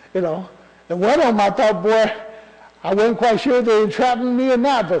 you know. And one of them, I thought, boy, I wasn't quite sure if they were entrapping me or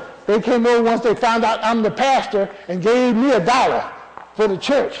not, but they came over once they found out I'm the pastor and gave me $1 for the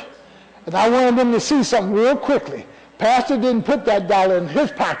church. And I wanted them to see something real quickly. Pastor didn't put that $1 in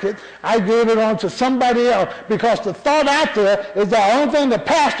his pocket. I gave it on to somebody else because the thought out there is the only thing the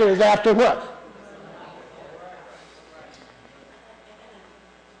pastor is after what?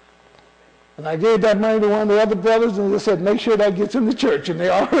 And I gave that money to one of the other brothers and they said, make sure that gets in the church. And they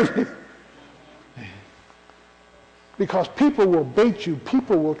already... Because people will bait you.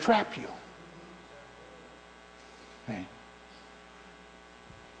 People will trap you. Okay.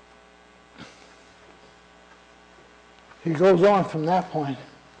 He goes on from that point.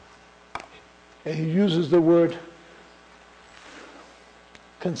 And he uses the word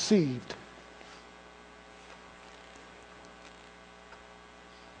conceived.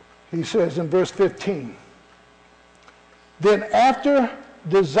 He says in verse 15, then after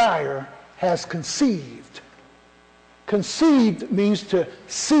desire has conceived. Conceived means to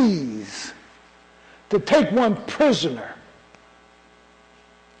seize, to take one prisoner.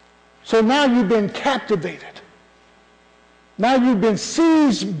 So now you've been captivated. Now you've been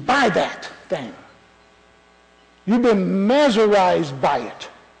seized by that thing. You've been mesmerized by it.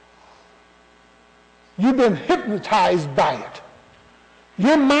 You've been hypnotized by it.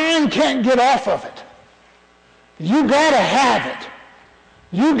 Your mind can't get off of it. You got to have it.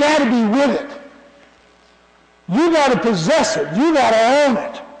 You got to be with it. You got to possess it. You got to own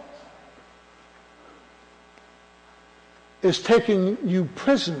it. It's taking you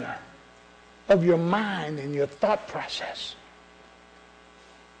prisoner of your mind and your thought process.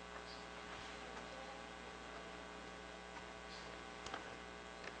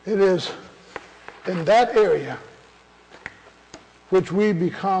 It is in that area which we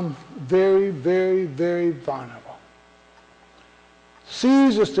become very, very, very vulnerable.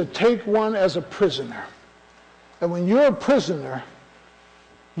 Seize is to take one as a prisoner. And when you're a prisoner,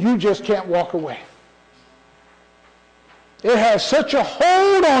 you just can't walk away. It has such a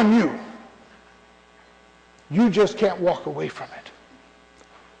hold on you, you just can't walk away from it.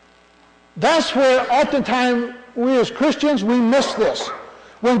 That's where oftentimes we as Christians, we miss this.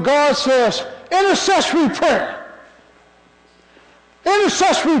 When God says, intercessory prayer.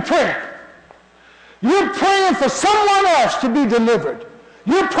 Intercessory prayer. You're praying for someone else to be delivered.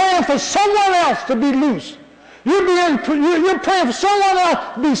 You're praying for someone else to be loose. You're praying for someone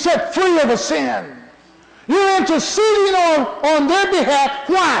else to be set free of a sin. You're interceding on their behalf.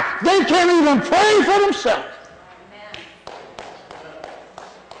 Why? They can't even pray for themselves.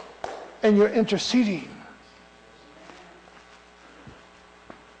 And you're interceding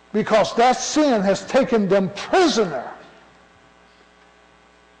because that sin has taken them prisoner.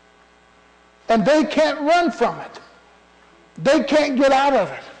 And they can't run from it. They can't get out of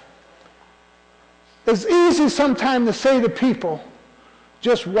it. It's easy sometimes to say to people,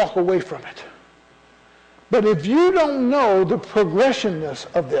 just walk away from it. But if you don't know the progressionness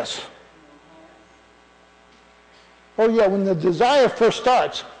of this, oh yeah, when the desire first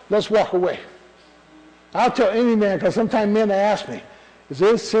starts, let's walk away. I'll tell any man, because sometimes men ask me, is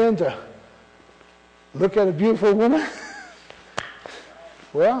it a sin to look at a beautiful woman?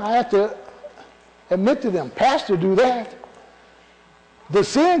 Well, I have to admit to them, pastor, do that. The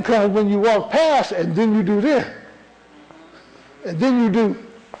sin comes when you walk past and then you do this. And then you do.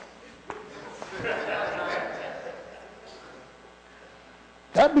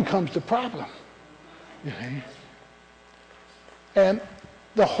 That becomes the problem. And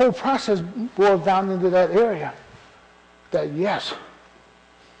the whole process boils down into that area. That yes,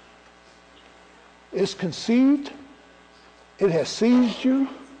 it's conceived. It has seized you.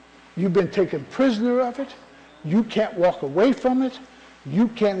 You've been taken prisoner of it. You can't walk away from it. You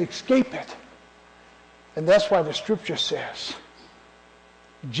can't escape it. And that's why the scripture says,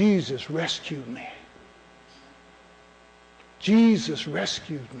 Jesus rescued me. Jesus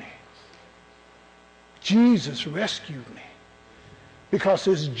rescued me. Jesus rescued me. Because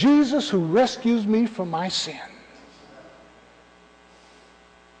it's Jesus who rescues me from my sin.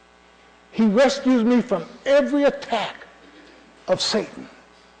 He rescues me from every attack of Satan.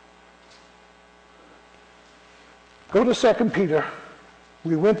 Go to 2 Peter.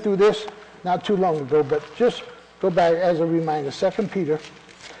 We went through this not too long ago, but just go back as a reminder. 2 Peter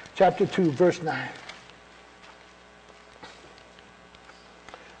chapter 2, verse 9.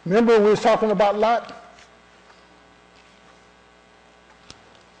 Remember when we were talking about Lot?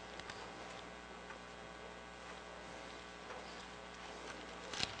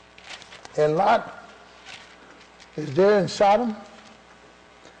 And Lot is there in Sodom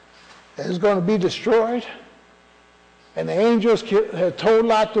and is going to be destroyed. And the angels had told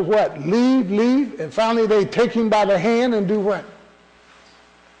Lot to what? Leave, leave. And finally they take him by the hand and do what?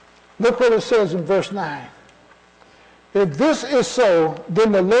 Look what it says in verse 9. If this is so,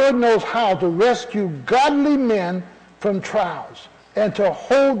 then the Lord knows how to rescue godly men from trials and to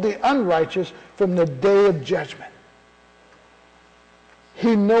hold the unrighteous from the day of judgment.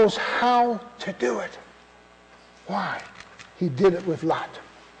 He knows how to do it. Why? He did it with Lot.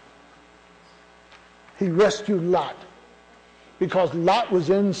 He rescued Lot because Lot was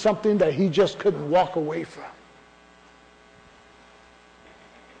in something that he just couldn't walk away from.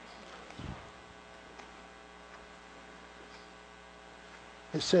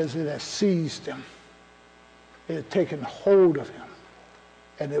 It says it has seized him. It had taken hold of him.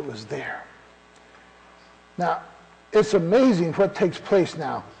 And it was there. Now, it's amazing what takes place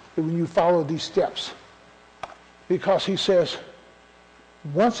now when you follow these steps. Because he says,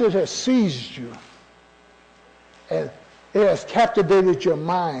 once it has seized you, and it has captivated your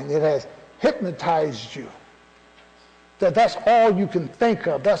mind, it has hypnotized you, that's all you can think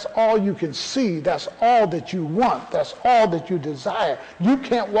of, that's all you can see, that's all that you want, that's all that you desire. You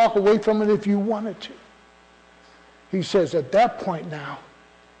can't walk away from it if you wanted to. He says at that point now,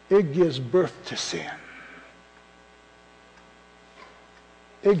 it gives birth to sin.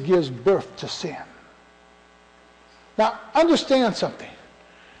 It gives birth to sin. Now, understand something.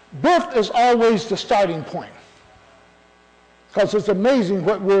 Birth is always the starting point. Because it's amazing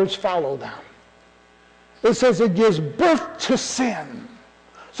what words follow now. It says it gives birth to sin.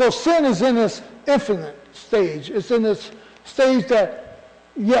 So sin is in its infinite stage. It's in its stage that,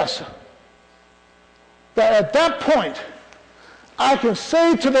 yes, that at that point, I can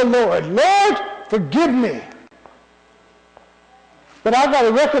say to the Lord, Lord, forgive me. But I've got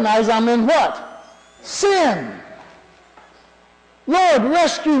to recognize I'm in what? Sin. Lord,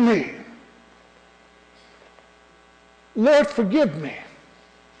 rescue me. Lord, forgive me.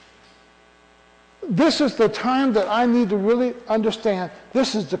 This is the time that I need to really understand.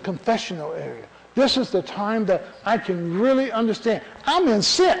 This is the confessional area. This is the time that I can really understand. I'm in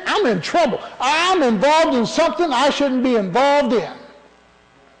sin. I'm in trouble. I'm involved in something I shouldn't be involved in.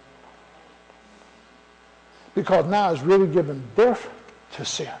 Because now it's really giving birth to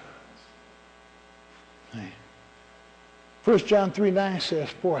sin. 1 John 3:9 says,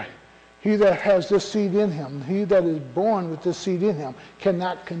 boy, he that has this seed in him, he that is born with this seed in him,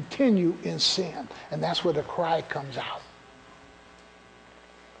 cannot continue in sin. And that's where the cry comes out.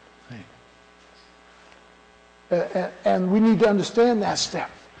 And we need to understand that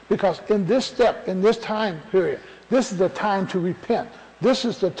step. Because in this step, in this time period, this is the time to repent. This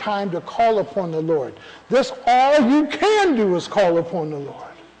is the time to call upon the Lord. This, all you can do is call upon the Lord.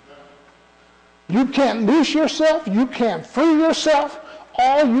 You can't loose yourself. You can't free yourself.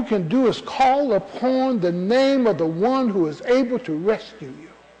 All you can do is call upon the name of the one who is able to rescue you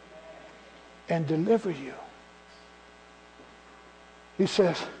and deliver you. He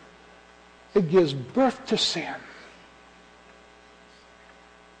says, it gives birth to sin.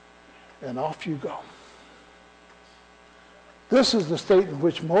 And off you go. This is the state in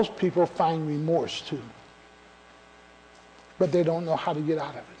which most people find remorse too. But they don't know how to get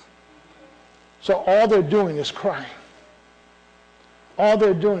out of it. So all they're doing is crying. All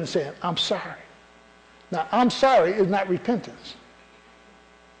they're doing is saying, I'm sorry. Now, I'm sorry is not repentance.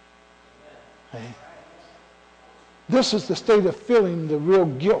 Okay? This is the state of feeling the real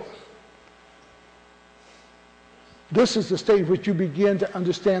guilt. This is the state in which you begin to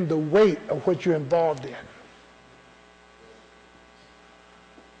understand the weight of what you're involved in.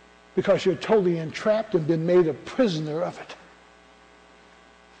 Because you're totally entrapped and been made a prisoner of it.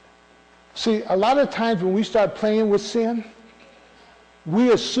 See, a lot of times when we start playing with sin,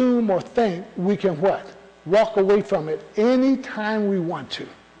 we assume or think we can what? Walk away from it anytime we want to.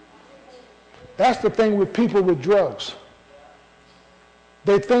 That's the thing with people with drugs.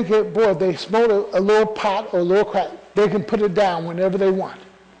 They think that, boy, they smoke a little pot or a little crack, they can put it down whenever they want.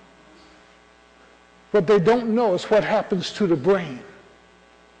 What they don't know is what happens to the brain.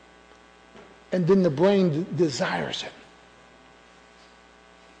 And then the brain desires it.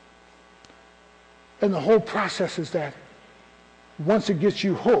 And the whole process is that once it gets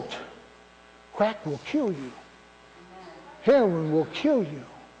you hooked, crack will kill you. Heroin will kill you.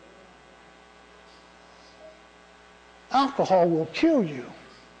 Alcohol will kill you.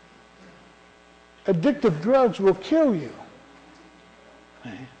 Addictive drugs will kill you.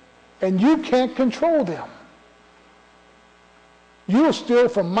 And you can't control them. You'll steal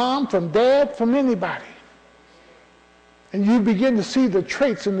from mom, from dad, from anybody. And you begin to see the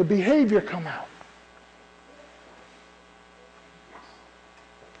traits and the behavior come out.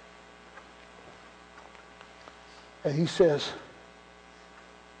 And he says,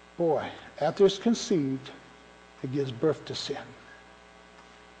 boy, after it's conceived, it gives birth to sin.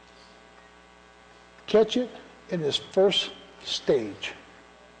 Catch it in its first stage.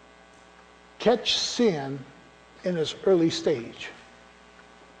 Catch sin in its early stage.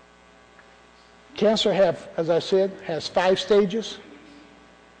 Cancer, as I said, has 5 stages.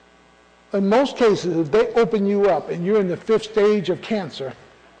 In most cases, if they open you up and you're in the 5th stage of cancer,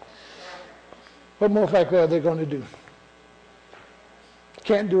 what most likely are they going to do?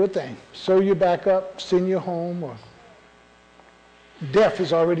 Can't do a thing. Sew you back up, send you home, or death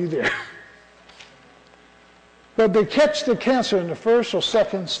is already there. But they catch the cancer in the 1st or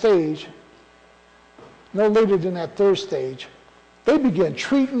 2nd stage, no later than that 3rd stage, they begin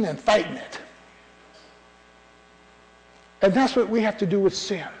treating and fighting it. And that's what we have to do with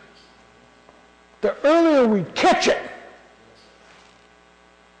sin. The earlier we catch it,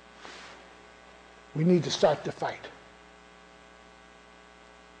 we need to start the fight.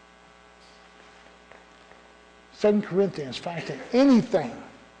 2 Corinthians 5:10. Anything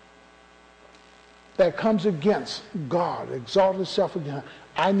that comes against God, exalt itself against,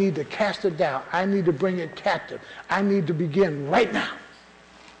 I need to cast it down. I need to bring it captive. I need to begin right now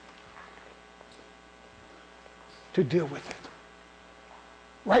to deal with it.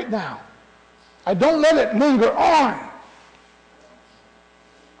 Right now. I don't let it linger on.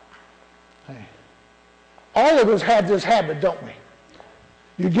 Hey. All of us have this habit, don't we?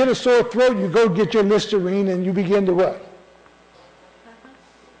 You get a sore throat, you go get your Listerine, and you begin to what?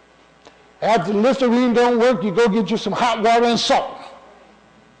 After the Listerine don't work, you go get you some hot water and salt.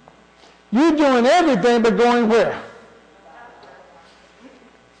 You're doing everything but going where?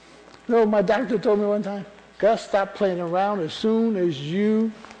 You know, my doctor told me one time, Gus, stop playing around. As soon as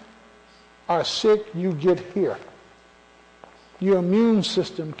you are sick, you get here. Your immune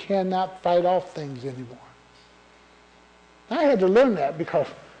system cannot fight off things anymore. I had to learn that because,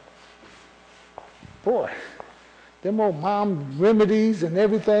 boy, them old mom remedies and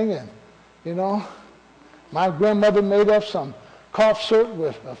everything, and, you know, my grandmother made up some cough syrup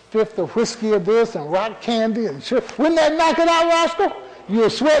with a fifth of whiskey of this and rock candy and shit. Wouldn't that knock it out, Roscoe? You a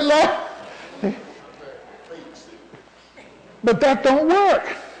sweat left? But that don't work.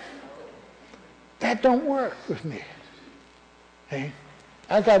 That don't work with me. Hey,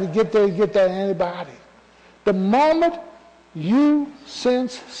 I got to get there and get that antibiotic. The moment you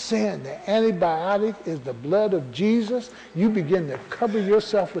sense sin, the antibiotic is the blood of Jesus, you begin to cover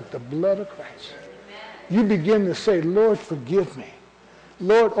yourself with the blood of Christ. You begin to say, Lord, forgive me.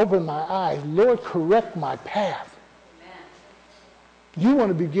 Lord, open my eyes. Lord, correct my path. You want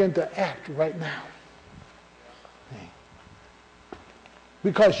to begin to act right now.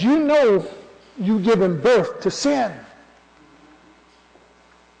 Because you know you've given birth to sin.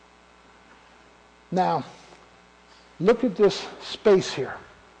 Now, look at this space here.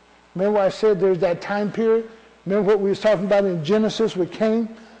 Remember I said there's that time period? Remember what we was talking about in Genesis with Cain?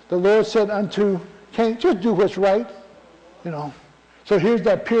 The Lord said unto Cain, just do what's right. You know. So here's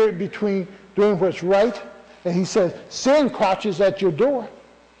that period between doing what's right, and he says, sin crouches at your door.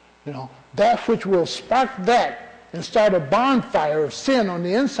 You know, that which will spark that and start a bonfire of sin on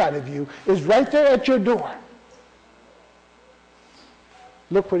the inside of you is right there at your door.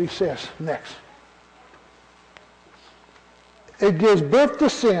 Look what he says next. It gives birth to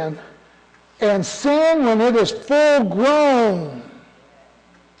sin, and sin, when it is full grown,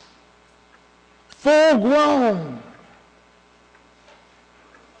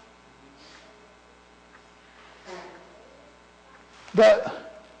 that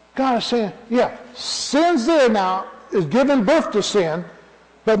God is saying, yeah, sin's there now, is giving birth to sin,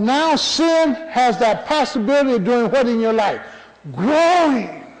 but now sin has that possibility of doing what in your life?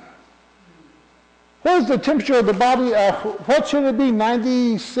 Growing. What is the temperature of the body? What should it be?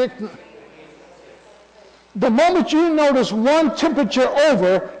 96? The moment you notice one temperature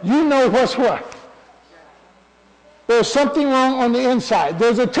over, you know what's what. There's something wrong on the inside.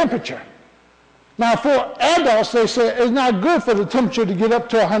 There's a temperature. Now, for adults, they say it's not good for the temperature to get up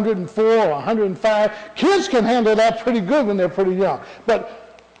to 104 or 105. Kids can handle that pretty good when they're pretty young.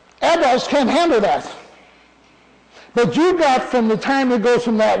 But adults can't handle that. But you got from the time it goes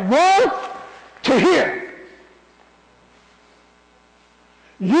from that 1 to here.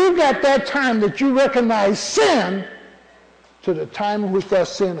 You got that time that you recognize sin to the time in which that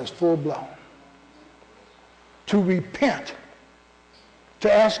sin is full blown. To repent.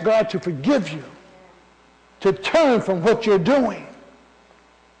 To ask God to forgive you. To turn from what you're doing.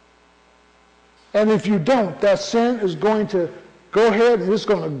 And if you don't, that sin is going to go ahead and it's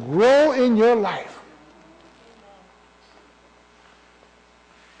going to grow in your life.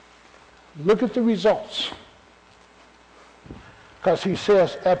 Look at the results. Because he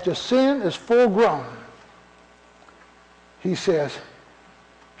says, after sin is full grown, he says,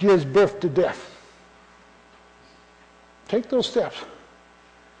 gives birth to death. Take those steps.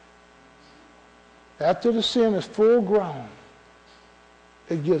 After the sin is full grown,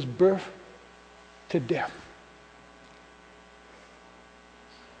 it gives birth to death.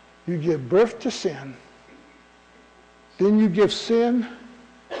 You give birth to sin, then you give sin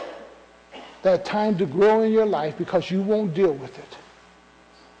that time to grow in your life because you won't deal with it.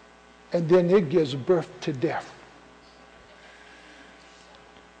 And then it gives birth to death.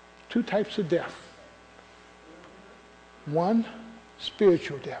 2 types of death. 1,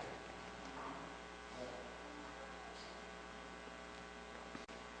 spiritual death.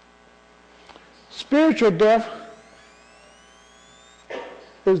 Spiritual death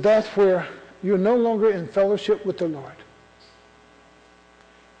Because that's where you're no longer in fellowship with the Lord.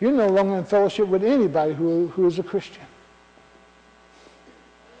 You're no longer in fellowship with anybody who is a Christian.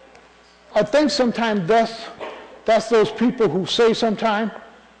 I think sometimes that's those people who say sometimes,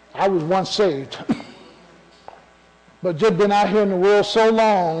 I was once saved, but just been out here in the world so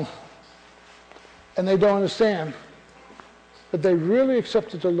long, and they don't understand that they really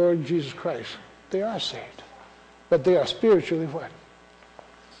accepted the Lord Jesus Christ. They are saved, but they are spiritually what?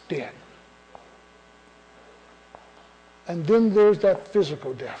 Dead. And then there's that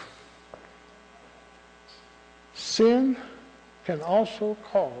physical death. Sin can also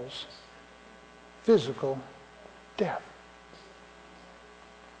cause physical death.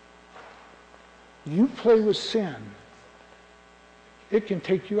 You play with sin, it can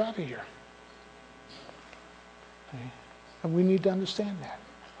take you out of here. Okay? And we need to understand that.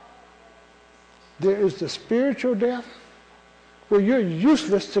 There is the spiritual death where you're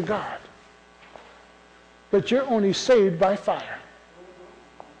useless to God, but you're only saved by fire.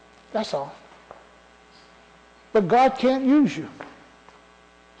 That's all. But God can't use you.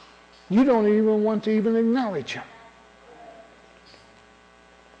 You don't even want to even acknowledge him.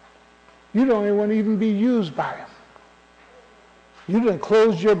 You don't even want to even be used by him. You done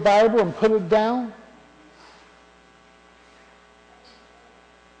closed your Bible and put it down.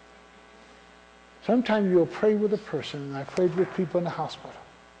 Sometimes you'll pray with a person, and I prayed with people in the hospital,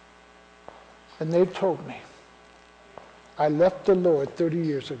 and they told me, I left the Lord 30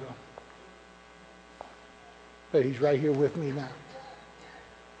 years ago, but he's right here with me now.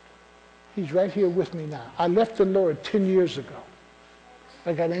 He's right here with me now. I left the Lord 10 years ago.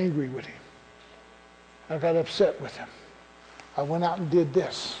 I got angry with him. I got upset with him. I went out and did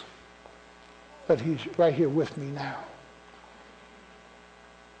this, but he's right here with me now.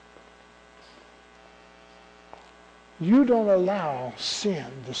 You don't allow sin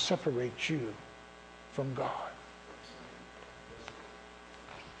to separate you from God.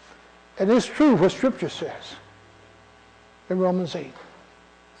 And it's true what Scripture says in Romans 8.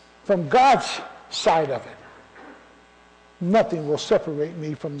 From God's side of it, nothing will separate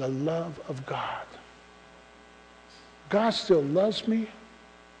me from the love of God. God still loves me.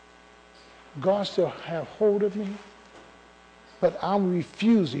 God still has hold of me. But I'm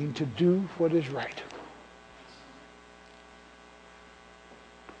refusing to do what is right.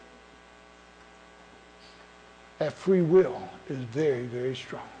 That free will is very, very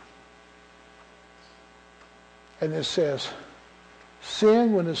strong. And it says,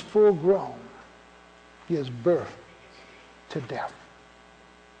 sin, when it's full grown, gives birth to death.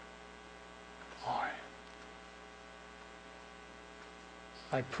 All right.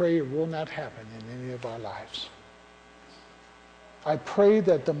 I pray it will not happen in any of our lives. I pray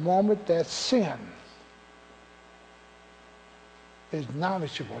that the moment that sin is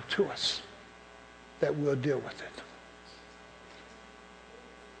knowledgeable to us, that we'll deal with it.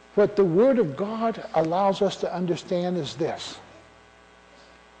 What the Word of God allows us to understand is this,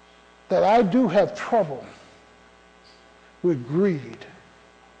 that I do have trouble with greed.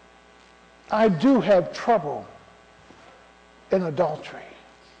 I do have trouble in adultery.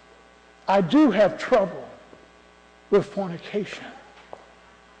 I do have trouble with fornication.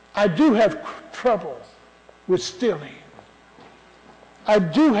 I do have trouble with stealing. I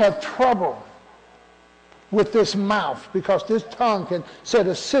do have trouble with this mouth, because this tongue can set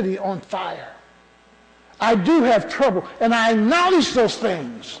a city on fire. I do have trouble, and I acknowledge those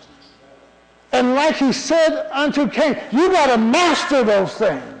things. And like he said unto Cain, you got to master those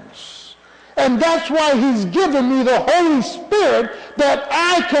things. And that's why he's given me the Holy Spirit, that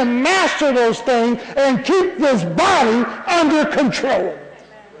I can master those things and keep this body under control.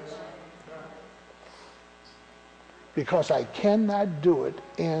 Because I cannot do it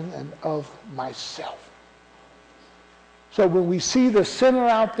in and of myself. So when we see the sinner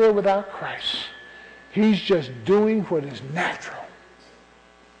out there without Christ, he's just doing what is natural.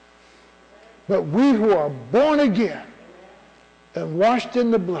 But we who are born again and washed in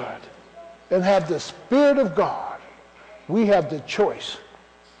the blood and have the Spirit of God, we have the choice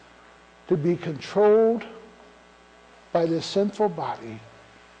to be controlled by this sinful body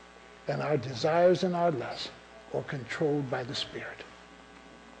and our desires and our lusts, or controlled by the Spirit.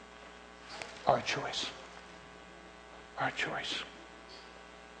 Our choice. Our choice.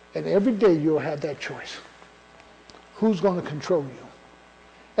 And every day you'll have that choice. Who's going to control you?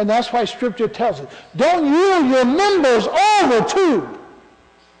 And that's why Scripture tells us, don't yield your members over to,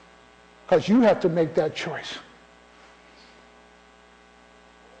 because you have to make that choice.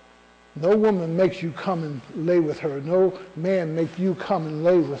 No woman makes you come and lay with her. No man makes you come and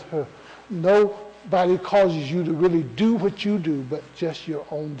lay with her. No nobody causes you to really do what you do, but just your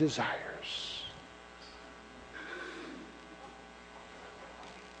own desires.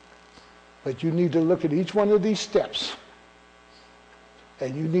 But you need to look at each one of these steps,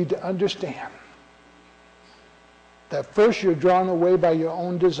 and you need to understand that first you're drawn away by your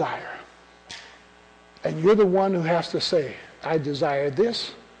own desire. And you're the one who has to say, I desire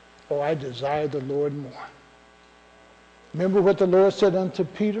this, or I desire the Lord more. Remember what the Lord said unto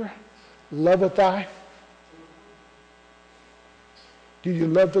Peter? Loveth I? Do you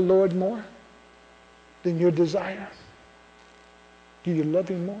love the Lord more than your desire? Do you love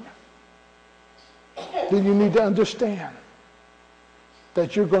him more? Then you need to understand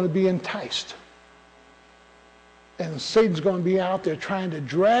that you're going to be enticed. And Satan's going to be out there trying to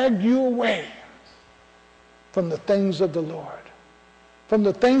drag you away from the things of the Lord. From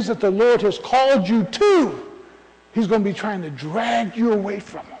the things that the Lord has called you to. He's going to be trying to drag you away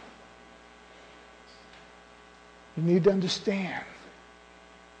from them. You need to understand.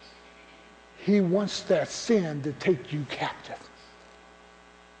 He wants that sin to take you captive.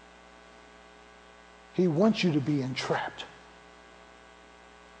 He wants you to be entrapped.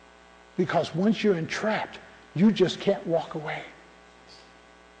 Because once you're entrapped, you just can't walk away.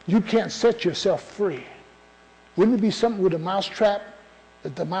 You can't set yourself free. Wouldn't it be something with a mouse trap,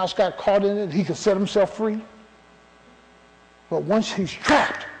 that the mouse got caught in it, he could set himself free? But once he's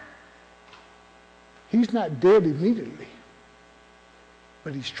trapped, he's not dead immediately,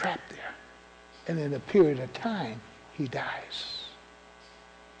 but he's trapped there. And in a period of time, he dies.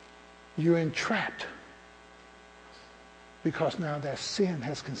 You're entrapped because now that sin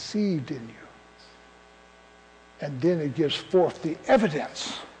has conceived in you. And then it gives forth the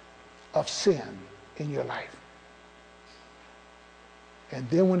evidence of sin in your life. And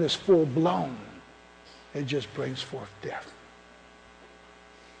then when it's full blown, it just brings forth death.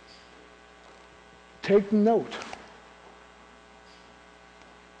 Take note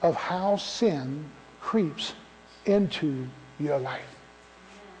of how sin creeps into your life.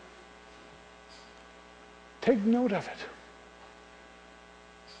 Take note of it.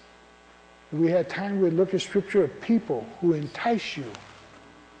 We had time we look at scripture of people who entice you.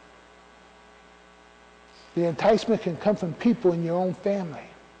 The enticement can come from people in your own family.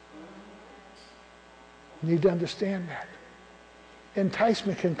 You need to understand that.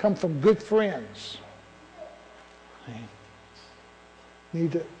 Enticement can come from good friends. You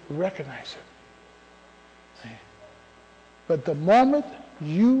need to recognize it. But the moment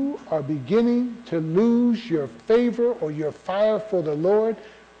you are beginning to lose your favor or your fire for the Lord,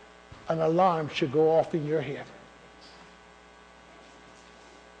 an alarm should go off in your head.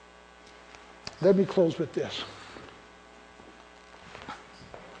 Let me close with this.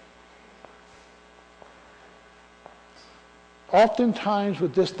 Oftentimes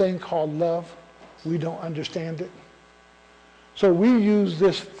with this thing called love, we don't understand it. So we use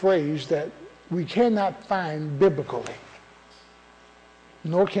this phrase that we cannot find biblically,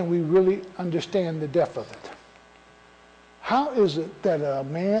 nor can we really understand the depth of it. How is it that a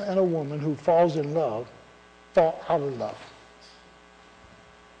man and a woman who falls in love fall out of love?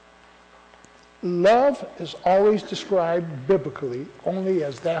 Love is always described biblically only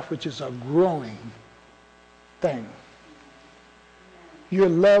as that which is a growing thing. Your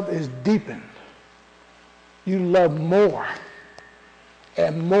love is deepened. You love more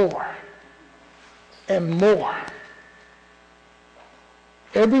and more and more.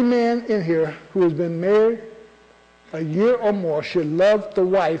 Every man in here who has been married a year or more should love the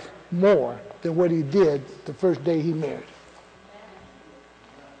wife more than what he did the first day he married.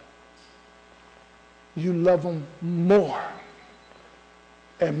 You love them more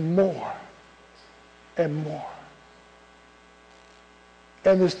and more and more.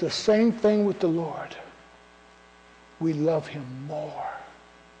 And it's the same thing with the Lord. We love him more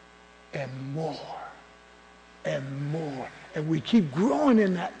and more and more. And we keep growing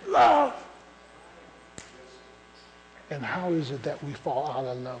in that love. And how is it that we fall out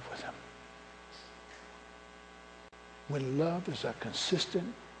of love with him? When love is a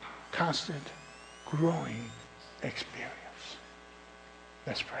consistent, constant, growing experience.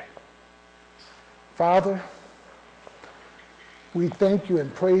 Let's pray. Father, we thank you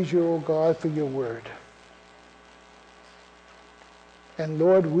and praise you, O God, for your word. And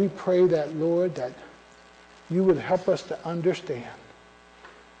Lord, we pray that, Lord, that you would help us to understand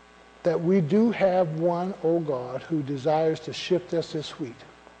that we do have one, O God, who desires to shift us this wheat.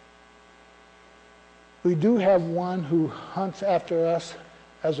 We do have one who hunts after us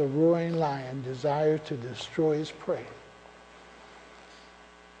as a roaring lion, desire to destroy his prey.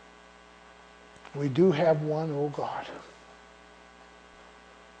 We do have one, O God,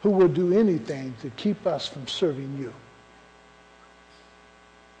 who will do anything to keep us from serving you.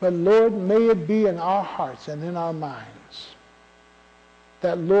 But Lord, may it be in our hearts and in our minds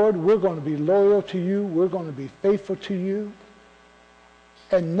that, Lord, we're going to be loyal to you, we're going to be faithful to you,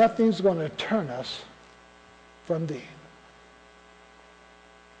 and nothing's going to turn us from thee.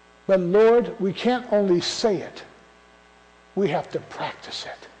 But Lord, we can't only say it, we have to practice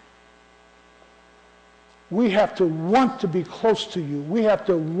it. We have to want to be close to you. We have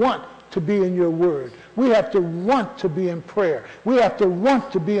to want to be in your word. We have to want to be in prayer. We have to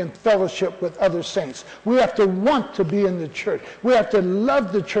want to be in fellowship with other saints. We have to want to be in the church. We have to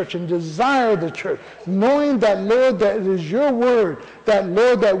love the church and desire the church, knowing that, Lord, that it is your word, that,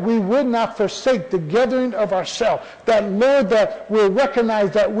 Lord, that we would not forsake the gathering of ourselves, that, Lord, that we'll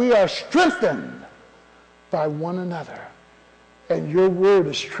recognize that we are strengthened by one another. And your word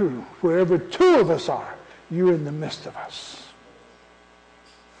is true. Wherever two of us are, you're in the midst of us.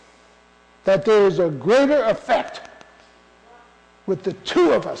 That there is a greater effect with the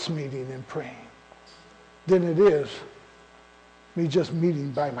two of us meeting and praying than it is me just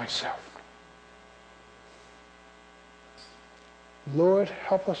meeting by myself. Lord,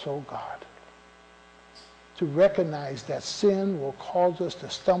 help us, oh God, to recognize that sin will cause us to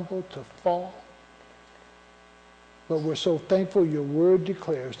stumble, to fall. But we're so thankful your word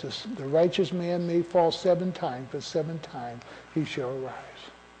declares this, the righteous man may fall 7 times, but 7 times he shall arise.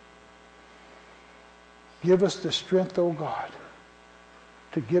 Give us the strength, O God,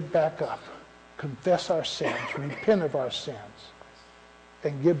 to get back up, confess our sins, repent of our sins,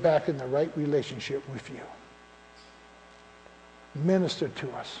 and get back in the right relationship with you. Minister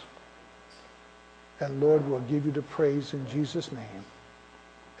to us. And Lord, we'll give you the praise in Jesus' name.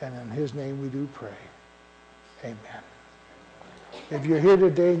 And in his name we do pray. Amen. If you're here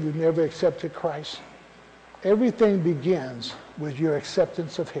today and you've never accepted Christ, everything begins with your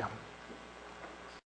acceptance of him.